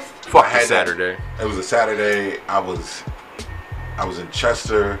I had the Saturday. It was a Saturday. I was in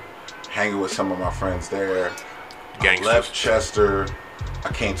Chester, hanging with some of my friends there. I Gangsters. left Chester.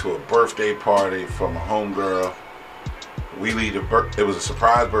 I came to a birthday party for my homegirl. We leave it was a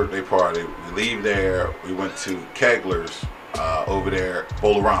surprise birthday party. We leave there. We went to Kegler's over there,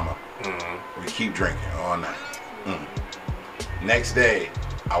 Bolorama. We keep drinking all night. Next day,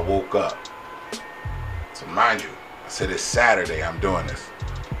 I woke up. So mind you, I said it's Saturday. I'm doing this.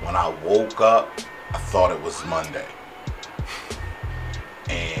 When I woke up, I thought it was Monday.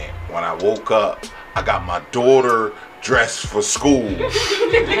 And when I woke up, I got my daughter dressed for school.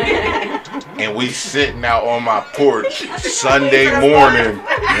 And we sitting out on my porch Sunday morning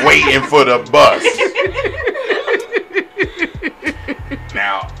waiting for the bus.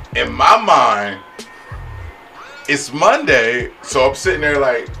 Now, in my mind, it's Monday, so I'm sitting there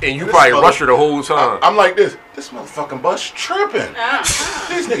like... And you this probably mother- rushed her the whole time. I'm like this motherfucking bus tripping.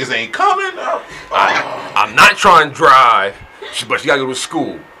 These niggas ain't coming. I'm not trying to drive, but you gotta go to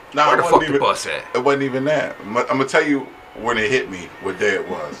school. Nah, Where it the wasn't fuck the even- bus at? It wasn't even that. I'm gonna tell you when it hit me what day it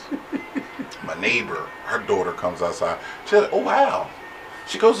was. My neighbor, her daughter comes outside. She's like, "Oh wow,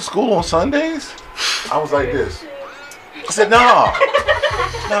 she goes to school on Sundays?" I was like this. I said, "No.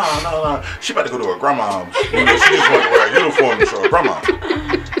 She about to go to her grandma's. She just want to wear a uniform to her grandma."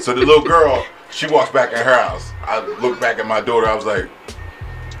 So the little girl, she walks back in her house. I look back at my daughter. I was like,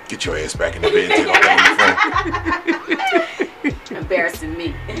 get your ass back in the bed and take off on your phone. Embarrassing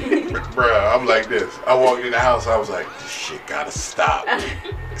me. Bruh, I'm like this. I walked in the house. I was like, this shit gotta stop.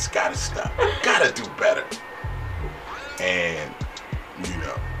 It's gotta stop. Gotta do better. And, you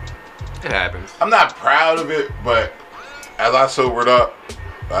know. It happens. I'm not proud of it, but as I sobered up,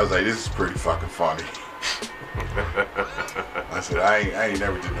 I was like, this is pretty fucking funny. I said, I ain't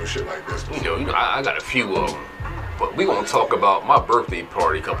never did no shit like this before. You know, I got a few of them. But we gonna talk about my birthday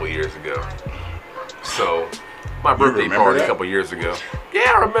party a couple years ago. So, my birthday party a couple years ago.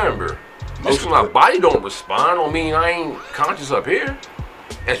 Yeah, I remember. Just because my body don't respond don't mean I ain't conscious up here.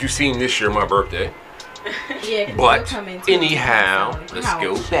 As you seen this year, my birthday. Yeah, but anyhow, let's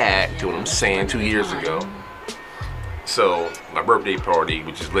go back to what I'm saying 2 years ago. So, my birthday party,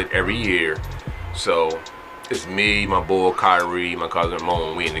 which is lit every year. So, it's me, my boy Kyrie, my cousin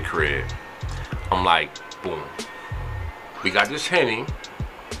Ramon, we in the crib. I'm like, boom. We got this Henny.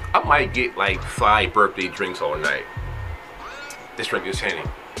 I might get like 5 birthday drinks all night. Let's drink this Henny.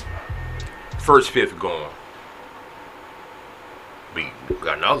 First fifth gone. We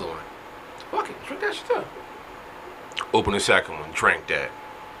got another one. Fuck it, drink that shit up. Open the second one, drank that.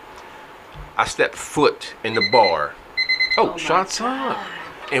 I stepped foot in the bar. Oh shots up.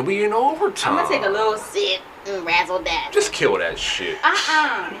 And we in overtime. I'm gonna take a little sip and razzle that. Just kill that shit.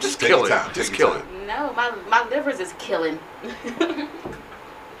 Just Take kill your it. time, Just take kill your it. time. No, my livers is killing. It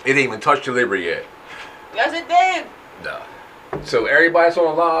ain't even touched the liver yet. Yes, it did. Nah. So everybody's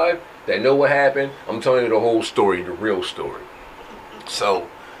on live that know what happened. I'm telling you the whole story, the real story. So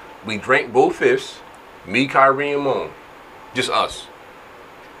we drank both fifths. Me, Kyrie, and Moon. Just us.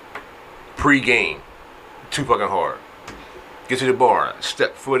 Pre-game. Too fucking hard. Get to the bar.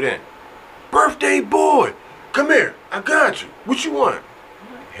 Step foot in. Birthday boy. Come here. I got you. What you want?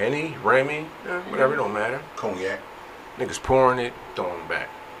 Henny, Remy, whatever. It don't matter. Cognac. Niggas pouring it, throwing it back.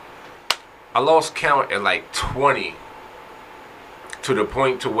 I lost count at like 20 to the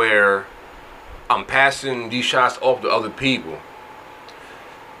point to where I'm passing these shots off to other people.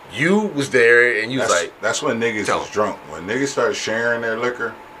 You was there and you was like... That's when niggas is drunk. When niggas start sharing their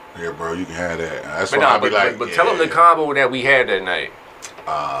liquor, yeah, bro, you can have that. That's when I'll be like... But tell them the combo that we had that night.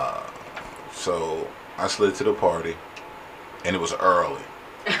 So I slid to the party, and it was early.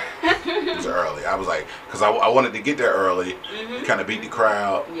 It was early. I was like, because I wanted to get there early, kind of beat the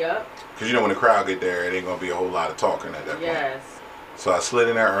crowd. Yep. Because you know when the crowd get there, it ain't going to be a whole lot of talking at that point. Yes. So I slid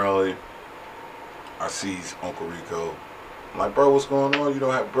in there early. I sees Uncle Rico. I'm like, bro, what's going on? You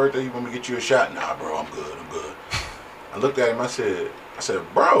don't have a birthday? You want me to get you a shot? Nah, bro, I'm good. I'm good. I looked at him. I said,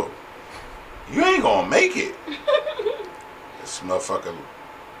 bro, you ain't going to make it. This motherfucker,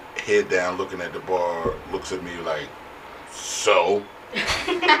 head down, looking at the bar, looks at me like, so? I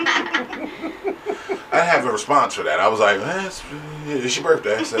didn't have a response for that. I was like, it's your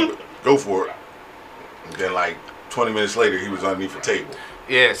birthday. I said, go for it. And then like 20 minutes later, he was underneath the table.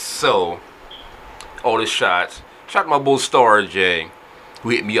 Yeah, so, all the shots. Shout out my boy Star J, who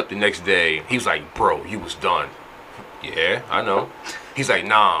hit me up the next day. He was like, bro, you was done. Yeah, I know. He's like,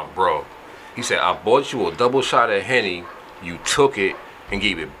 nah, bro. He said, I bought you a double shot of Henny. You took it and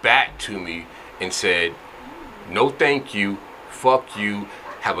gave it back to me and said, no thank you, fuck you,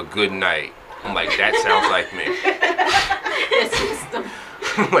 have a good night. I'm like, that sounds like me.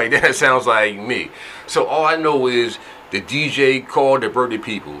 Like, that sounds like me. So all I know is the DJ called the birthday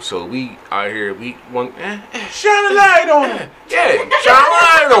people. So we out here, we want shine a light on them. Yeah, shine a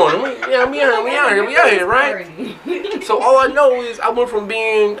light on them. Yeah, we out here, right? So all I know is I went from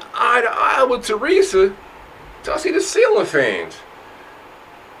being eye to eye with Teresa to I see the ceiling fans.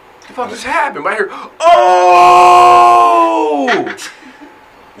 What the fuck just happened? I hear, oh!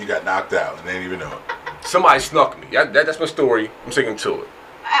 You got knocked out and they didn't even know it. Somebody snuck me. That's my story. I'm sticking to it.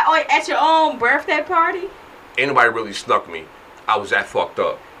 At your own birthday party? Ain't nobody really snuck me. I was that fucked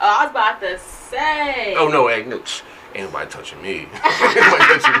up. Oh, I was about to say. Oh no, ain't nobody touching me. Ain't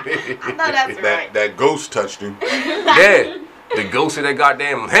nobody touching me. I know that's right. That ghost touched him. Yeah, the ghost of that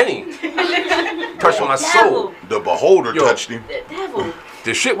goddamn Henny touched my soul. The beholder touched him. The devil.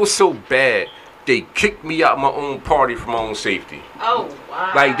 The shit was so bad, they kicked me out of my own party for my own safety. Oh,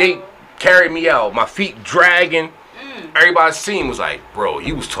 wow. Like, they carried me out, my feet dragging. Everybody seen was like, bro,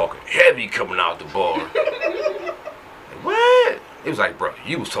 you was talking heavy coming out the bar. Like, what? It was like, bro,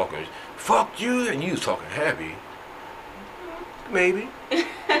 you was talking, fuck you, and you was talking heavy. Maybe.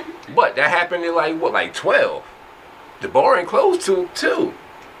 But that happened at like 12. The bar ain't closed till 2.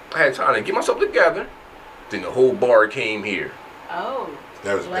 I had time to get myself together. Then the whole bar came here. Oh.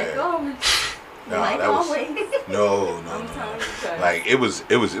 That was bad. No, Like that was always. no. I'm telling you, cuz. Like it was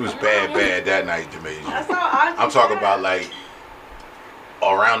bad that night, Da'Masia. That's all I I'm talking about like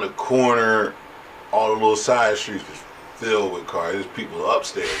around the corner, all the little side streets was filled with cars. There's people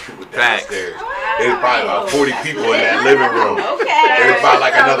upstairs, people downstairs. There's probably about 40 people in that living room. Okay. There's about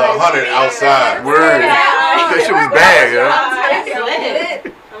like another 100 outside. Word. That shit was bad, yo.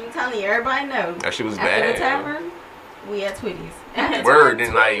 I'm telling you, everybody know. That shit was After bad. the tavern, we at Twitty's. Word.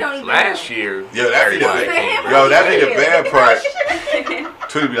 Then like last year, Yo, that be everybody came. the bad part.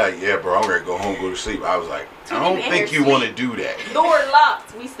 Tweety be like, yeah, bro, I'm ready to go home, go to sleep. I was like, I don't think you want to do that. Door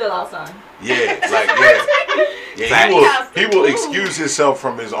locked. We still outside. Yeah, like he will excuse himself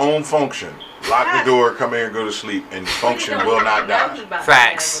from his own function. Lock the door, come here and go to sleep, and the function will not die.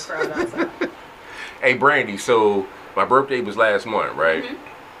 Facts. Hey, Brandi, so my birthday was last month, right?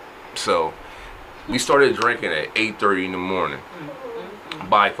 Mm-hmm. So we started drinking at 8:30 in the morning.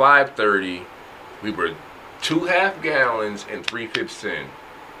 By 5:30, we were 2.5 gallons and 3/5 in.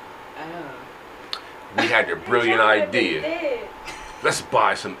 We had the brilliant idea. Let's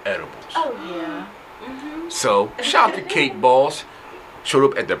buy some edibles. Oh yeah. So shout out to Cake Boss.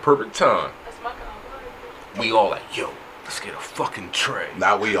 Showed up at the perfect time. We all like, yo, let's get a fucking tray.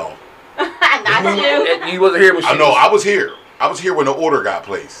 Not we all. Not you. You wasn't here when she I know. I was here. I was here when the order got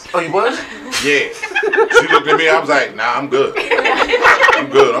placed. Oh, you was? Yeah. She looked at me. I was like, nah, I'm good. I'm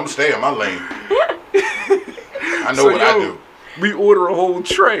good. I'm gonna stay in my lane. I know what I do. We order a whole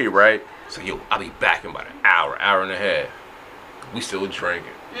tray, right? So, yo, I'll be back in about an hour and a half. We still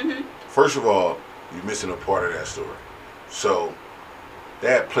drinking. First of all, you're missing a part of that story. So, they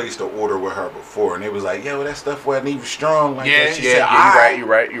had placed the order with her before, and they was like, yo, that stuff wasn't even strong. Like that. She said, you're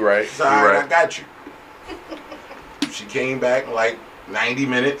right. You're right. I got you. She came back in like 90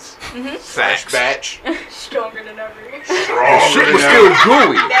 minutes. Fresh batch. Stronger than ever. The shit was still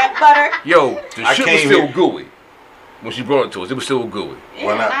gooey. That butter. Yo, the I shit was came still here- gooey. When she brought it to us, it was still gooey. Yeah,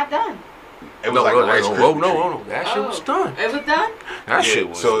 Why not? not done. It was like a Rice Krispie treat. No. That shit was done. It was done? That shit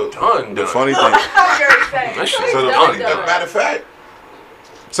was so done. The funny thing. That shit So the was funny done. matter of fact,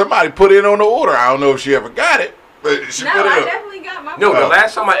 somebody put it on the order. I don't know if she ever got it, but she No, put I it up. definitely got my. No, the Oh.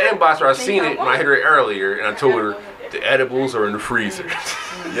 last time I inboxed her, I seen it when I hit her earlier, and I told her the edibles are in the freezer.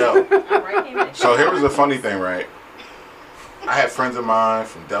 Yo. Right, So here was the funny thing, right? I had friends of mine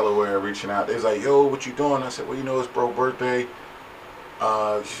from Delaware reaching out. They was like, yo, what you doing? I said, well, you know, it's bro's birthday.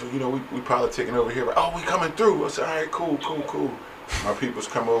 So, you know, we politicking over here. But, oh, we coming through. I said, all right, cool. My peoples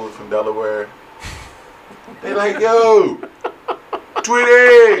come over from Delaware. They like, yo,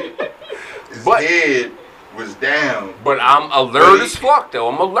 Tweety. His head was down. But I'm alert as fuck, though.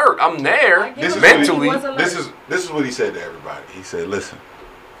 I'm alert. I'm there This is mentally. This is what he said to everybody. He said, listen,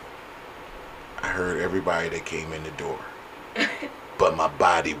 I heard everybody that came in the door. But my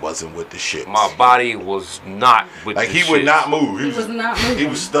body wasn't with the shit. My body was not with like the he would shits. not move. He was not moving. He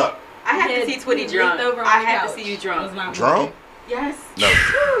was stuck. I had to see Twitty drunk. I had to see you drunk. Drunk? Yes. No,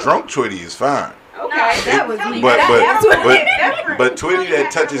 drunk Twitty is fine. Okay. That was me. But Twitty that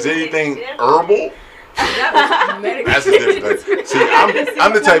touches anything herbal, That was medical. that's a different thing. See,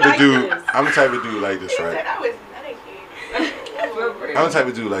 I'm the type of dude. I'm the type of dude like this, right? I was medicated. I'm the type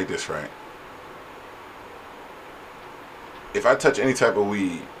of dude like this, right? If I touch any type of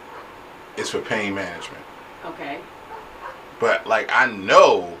weed, it's for pain management. Okay. But like I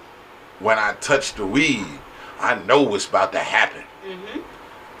know when I touch the weed, I know what's about to happen.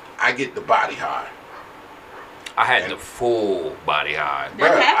 I get the body high. I had the full body high.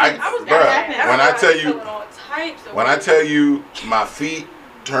 Bruh, when I tell you my feet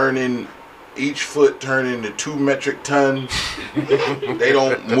turning, each foot turning to 2 metric tons, they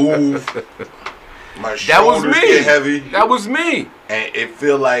don't move. My That was shoulders me. get heavy. That was me. And it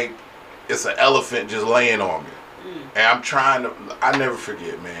feel like it's an elephant just laying on me. And I'm trying to, I never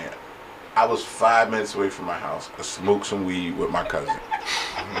forget, man. I was 5 minutes away from my house. I smoked some weed with my cousin.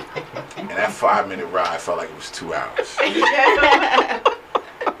 And that 5-minute ride felt like it was 2 hours.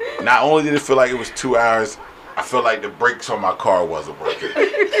 Not only did it feel like it was 2 hours, I felt like the brakes on my car wasn't working.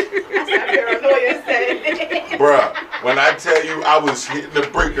 Bruh, when I tell you I was hitting the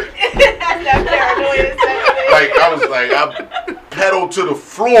breaker, like I was like, I pedaled to the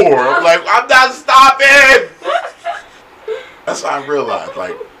floor. I'm like, I'm not stopping. That's how I realized,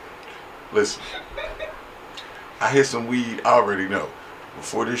 like, listen, I hit some weed, I already know.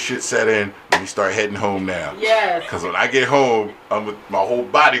 Before this shit set in, let me start heading home now. Yes. Because when I get home, my whole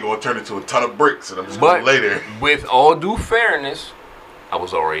body going to turn into a ton of bricks, and I'm just going to lay there. With all due fairness, I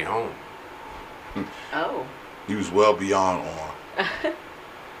was already home. Oh. He was well beyond on.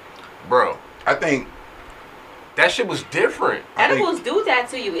 Bro. I think That shit was different. Edibles do that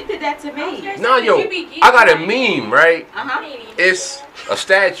to you. It did that to me. No, yo, I got a meme, right? Uh-huh. It's a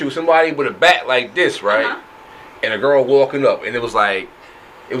statue, somebody with a bat like this, right? Uh-huh. And a girl walking up, and it was like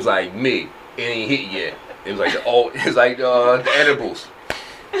me. It ain't hit yet. It was like the edibles.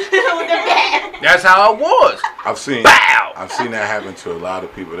 That's how it was. I've seen Bow! I've seen that happen to a lot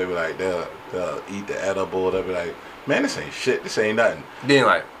of people. They be like, they'll eat the edible. They'll be like, man, this ain't shit. This ain't nothing. Then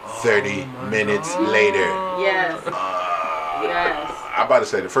like 30 minutes later. Yes. Yes. I'm about to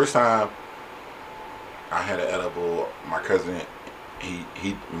say the first time I had an edible, my cousin,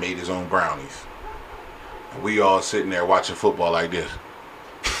 he made his own brownies. We all sitting there watching football like this.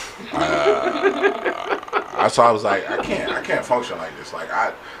 So I was like, I can't function like this. Like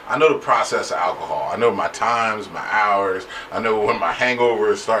I know the process of alcohol. I know my times, my hours. I know when my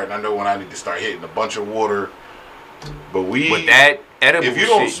hangover is starting. I know when I need to start hitting a bunch of water. But weed, with that edible if you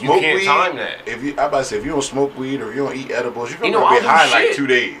don't shit, smoke you can't weed, time that. I'm about to say, if you don't smoke weed or you don't eat edibles, you're gonna I'll be high do like shit. 2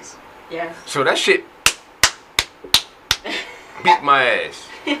 days. Yes. So that shit beat my ass.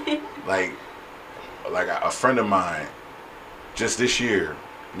 Like a friend of mine, just this year,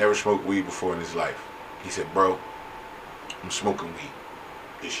 never smoked weed before in his life. He said, bro, I'm smoking weed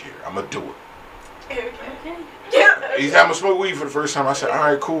this year. I'm gonna do it. Okay. He said, I'm gonna smoke weed for the first time. I said, all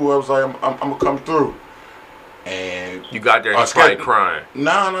right, cool. I was like, I'm gonna come through. And You got there and he's probably crying.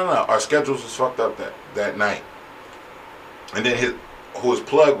 No. Our schedules was fucked up that night. And then who his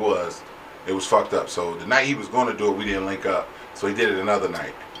plug was, it was fucked up. So the night he was going to do it, we didn't link up. So he did it another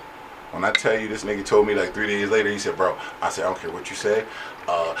night. When I tell you, this nigga told me like 3 days later, he said, bro, I said, I don't care what you say.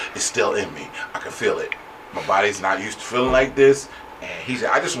 It's still in me. I can feel it. My body's not used to feeling like this. And he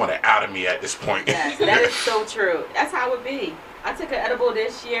said, I just want it out of me at this point. Yes, that is so true. That's how it would be. I took an edible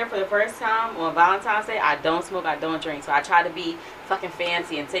this year for the first time on Valentine's Day. I don't smoke, I don't drink. So I try to be fucking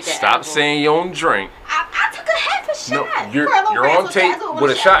fancy and take an edible. Stop saying you don't drink. I took a half a shot. No, you're on tape with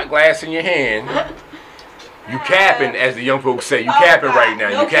a shot glass in your hand. You capping, as the young folks say. You capping right now.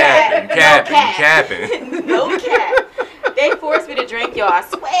 No You capping. You capping. You capping. No cap. They forced me to drink, y'all. I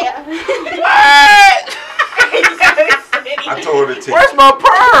swear. What? I told her to take Where's my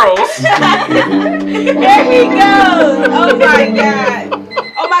pearls? There he goes. Oh my god.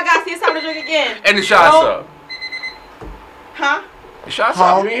 Oh my god. See, it's time to drink again. And the shots up. Huh? The shots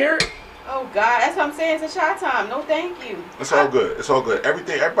up. You didn't hear it? Oh god. That's what I'm saying. It's a shot time. No, thank you. It's all good. It's all good.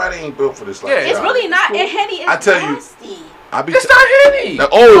 Everybody ain't built for this life. It's really not. And Henny is I tell you, nasty. It's not Henny.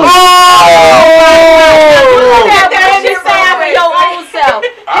 Oh!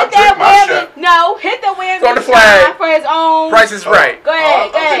 I drink my shit. No, hit the whammy Throw the flag. for his own. Price is right. Go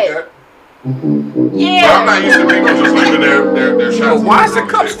ahead, go I'll take ahead. that. Yeah. But I'm not used to people just leaving their shots. Why is the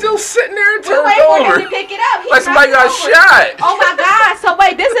cup still sitting there and We're turned waiting for over? him to pick it up. Like somebody got shot. Oh my god. So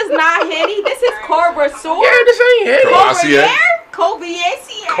wait, this is not Henny. This is Courtney. Yeah, this ain't Henny. Cavassier.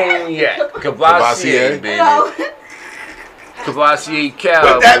 Cognac. Cavassier, baby. No. Cavassier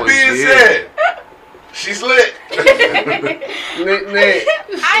Cowboys. With that being said, she's lit. Lit.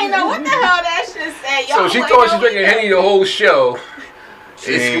 I ain't know what the hell that shit said. So she thought she was drinking Henny the whole show.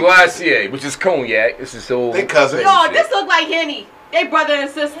 It's Cavassier, which is cognac. This is so. They cousins. No, this look like Henny. They brother and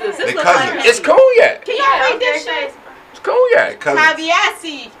sisters. This They look cousins. like It's cognac. Can y'all read this shit? It's cognac. Cousins.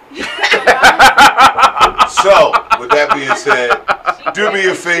 Caviassi. So, with that being said, do me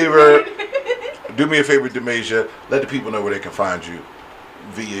a favor. Do me a favor, Da'Masia. Let the people know where they can find you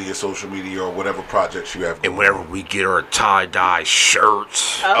via your social media or whatever projects you have going. And wherever we get our tie-dye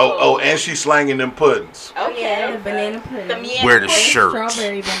shirts. Oh, and she's slanging them puddings. Yeah, the banana pudding. Where the shirts?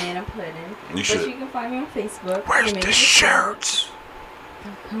 Strawberry banana pudding. You But should. you can find me on Facebook. Where's the Da'Masia shirts?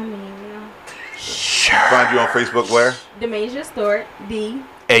 They're coming, you know. Find you on Facebook where? Da'Masia Store, D.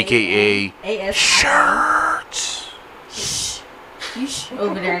 AKA A-S. shirts. You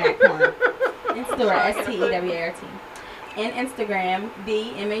over there in that corner. And store, S-T-E-W-A-R-T. And Instagram,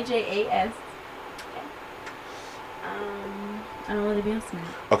 DMAJAS. I don't really be on Snap.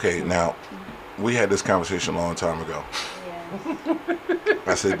 Okay, now, we had this conversation a long time ago. Yeah.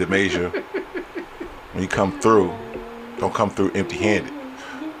 I said, Da'Masia, when you come through, don't come through empty-handed.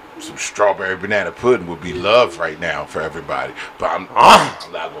 Some strawberry banana pudding would be love right now for everybody. But I'm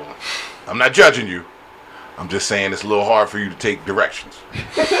not judging you. I'm just saying it's a little hard for you to take directions.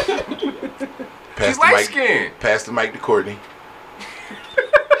 She's light skinned. Pass the mic to Kourtney.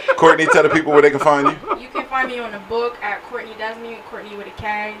 Kourtney, tell the people where they can find you. You can find me on the book at Kourtney Desmuke, Kourtney with a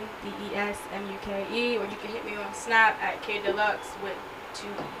K, D-E-S-M-U-K-E, or you can hit me on Snap at K Deluxe with 2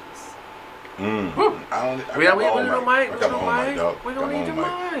 E's. We don't need the mic. We don't need the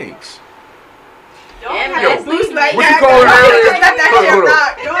mics. Don't have to boost like What you that. call it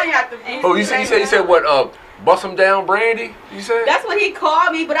earlier? Don't have to boost. Oh, you said what? Bust him down, Brandi. You said That's what he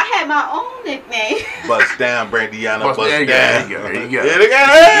called me, but I had my own nickname. Bust down, Brandiana. Bust down. There you go.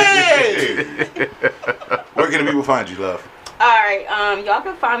 Hey! Where can the people find you, love? All right, y'all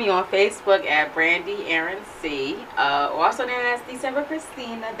can find me on Facebook at Brandi Aaron C. Also known as December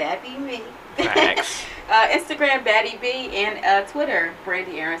Christina, that be me. Facts. Instagram, Batty B, and Twitter,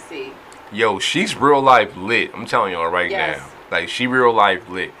 Brandi Aaron C. Yo, she's real life lit. I'm telling y'all right now. Like, she real life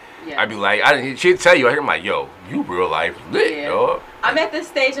lit. Yes. I'd be like, she'd tell you, I hear like, yo, you real life lit, dog. I'm at this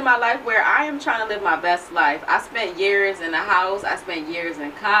stage in my life where I am trying to live my best life. I spent years in the house. I spent years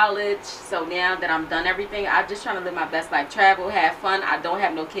in college. So now that I'm done everything, I'm just trying to live my best life. Travel, have fun. I don't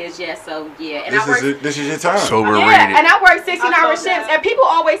have no kids yet, so yeah. And this is your time. Sober rated. Yeah, and I work 16-hour shifts. And people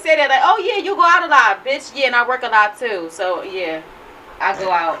always say that, like, oh yeah, you go out a lot, bitch. Yeah, and I work a lot too. So yeah, I go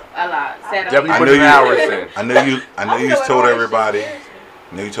out a lot. Definitely put the hours in. I know you told everybody. I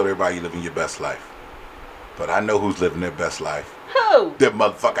know you told everybody you're living your best life. But I know who's living their best life. Who? Them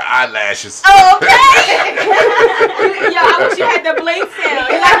motherfucking eyelashes. Oh, okay. Yo, I wish you had the blink sound.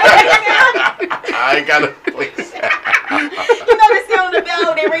 You like the blink sound? I ain't got a blink sound. You know they sound on the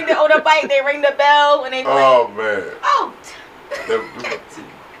bell. They ring on the bike. They ring the bell when they blink. Oh, man. Oh.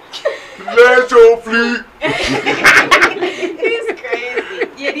 Let's go fleet. He's crazy.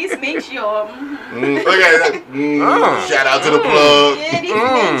 Yeah, these minks, y'all. Look at that. Shout out to the plug. Yeah, these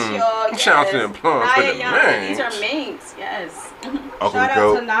minks, y'all. Yes. Shout out to the plug for the minks. These are minks, yes. Uncle Shout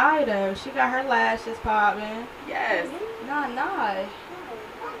Rico. out to Nye though. She got her lashes popping. Yes. Nye.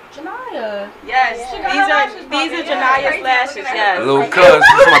 Janaya. Yes. These are Janaya's lashes, yes. A little cuz,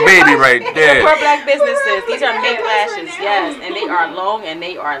 this is my baby right there. For black businesses. These are mink lashes, yes. And they are long and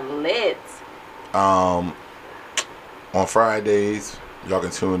they are lit. On Fridays, y'all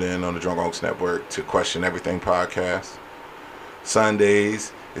can tune in on the Drunk Unks Network to Question Everything podcast.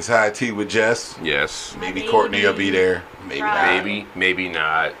 Sundays, it's High Tea with Jess. Yes. Maybe Kourtney will be there. Maybe not. Maybe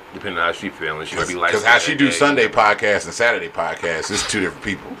not. Depending on how she feeling. She might be like. Because how she do Sunday podcast and Saturday podcast, it's two different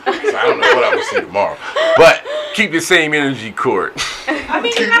people. So I don't know what I'm gonna see tomorrow. But keep the same energy, Court. I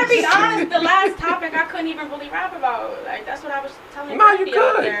mean, you gotta be honest. The last topic I couldn't even really rap about. Like that's what I was telling No, you Brandi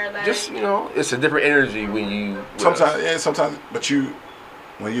out could. there. Like, Just it's a different energy when you. sometimes, but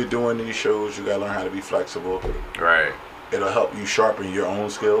when you're doing these shows, you gotta learn how to be flexible. Right. It'll help you sharpen your own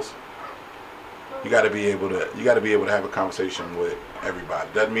skills. You gotta be able to have a conversation with everybody.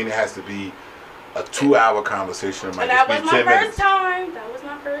 Doesn't mean it has to be a 2-hour conversation. It might that just was be my 10 first minutes. time. That was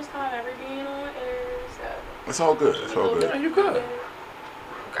my first time ever being on air. So. It's all good. It's all good. Yeah, you good.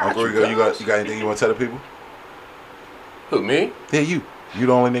 Uncle Rico, you got anything you want to tell the people? Who, me? Yeah, you. You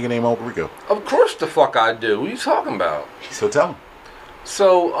the only nigga named Uncle Rico. Of course the fuck I do. What are you talking about? So tell him.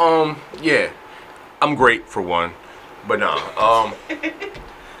 So, yeah. I'm great for one. But no.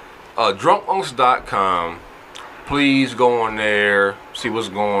 Drunkunks.com. Please go on there. See what's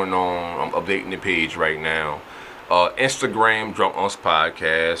going on. I'm updating the page right now. Instagram, Drunk Unks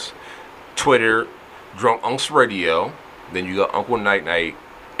Podcast. Twitter, Drunk Unks Radio. Then you got Uncle Night Night.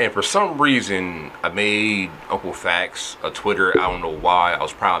 And for some reason, I made Uncle Facts a Twitter. I don't know why. I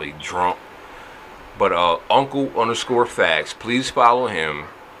was probably drunk. But Uncle_Facts. Please follow him.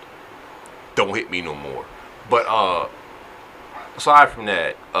 Don't hit me no more. But aside from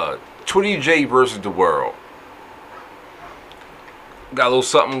that, Twitty J versus the world. Got a little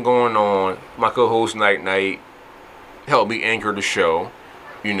something going on. My co-host Night Night helped me anchor the show,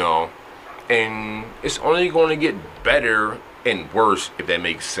 and it's only going to get better and worse if that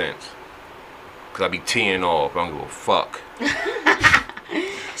makes sense. Cause I be teeing off. I don't give a fuck.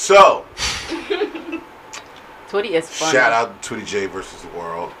 So, Twitty is funny. shout out to Twitty J versus the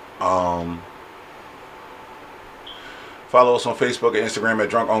world. Follow us on Facebook and Instagram at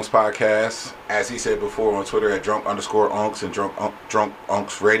Drunk Unks Podcast. As he said before, on Twitter at Drunk_Unks and Drunk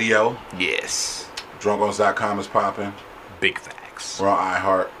Unks Radio. Yes. DrunkUnks.com is popping. Big facts. We're on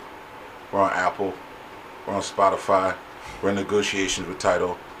iHeart. We're on Apple. We're on Spotify. We're in negotiations with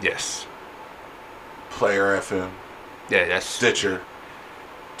Tidal. Yes. Player FM. Yeah, that's Stitcher.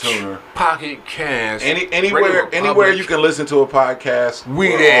 Tuner. Pocket Cast. Anywhere you can listen to a podcast.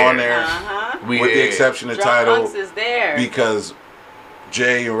 We're there. On there. We with the exception of Tidal. Drunk Unks is there. Because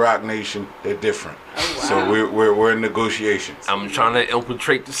Jay and Rock Nation, they're different. Oh, wow. So we're in negotiations. I'm trying to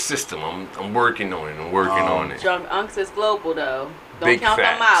infiltrate the system. I'm working on it. Drunk Unks is global though. Don't Big count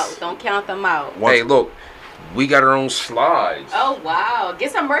them facts. out. Don't count them out. Hey, look, we got our own slides. Oh wow!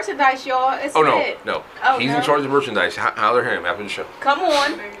 Get some merchandise, y'all. It's lit. No. Oh, He's in charge of merchandise. Holler at him after the show. Come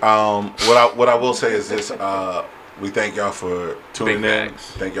on. What I will say is this: we thank y'all for tuning Big in.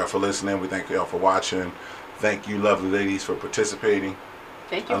 facts. Thank y'all for listening. We thank y'all for watching. Thank you, lovely ladies, for participating.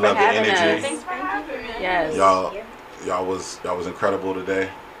 Thank you I for love the having energy. us. Thanks for having Yes. Y'all was incredible today.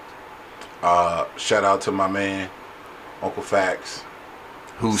 Shout out to my man, Uncle Fax.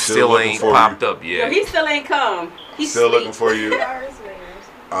 Who still ain't popped up Yo, yet. he still ain't come. He's Still sleep. looking for you.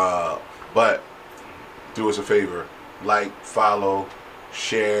 But do us a favor. Like, follow,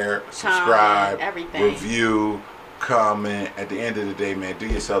 share, subscribe, everything. review, comment. At the end of the day, man, do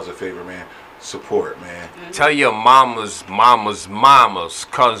yourselves a favor, man. Support, man. Tell your mama's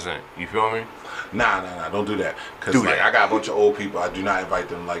cousin. You feel me? Nah, don't do that. Cause Do like that. I got a bunch of old people. I do not invite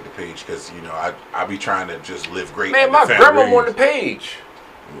them to like the page because you know I be trying to just live great. Man, in my the grandma family. on the page.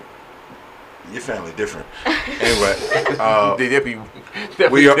 Your family different. Anyway,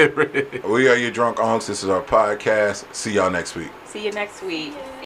 We are we are your drunk unks. This is our podcast. See y'all next week. See you next week.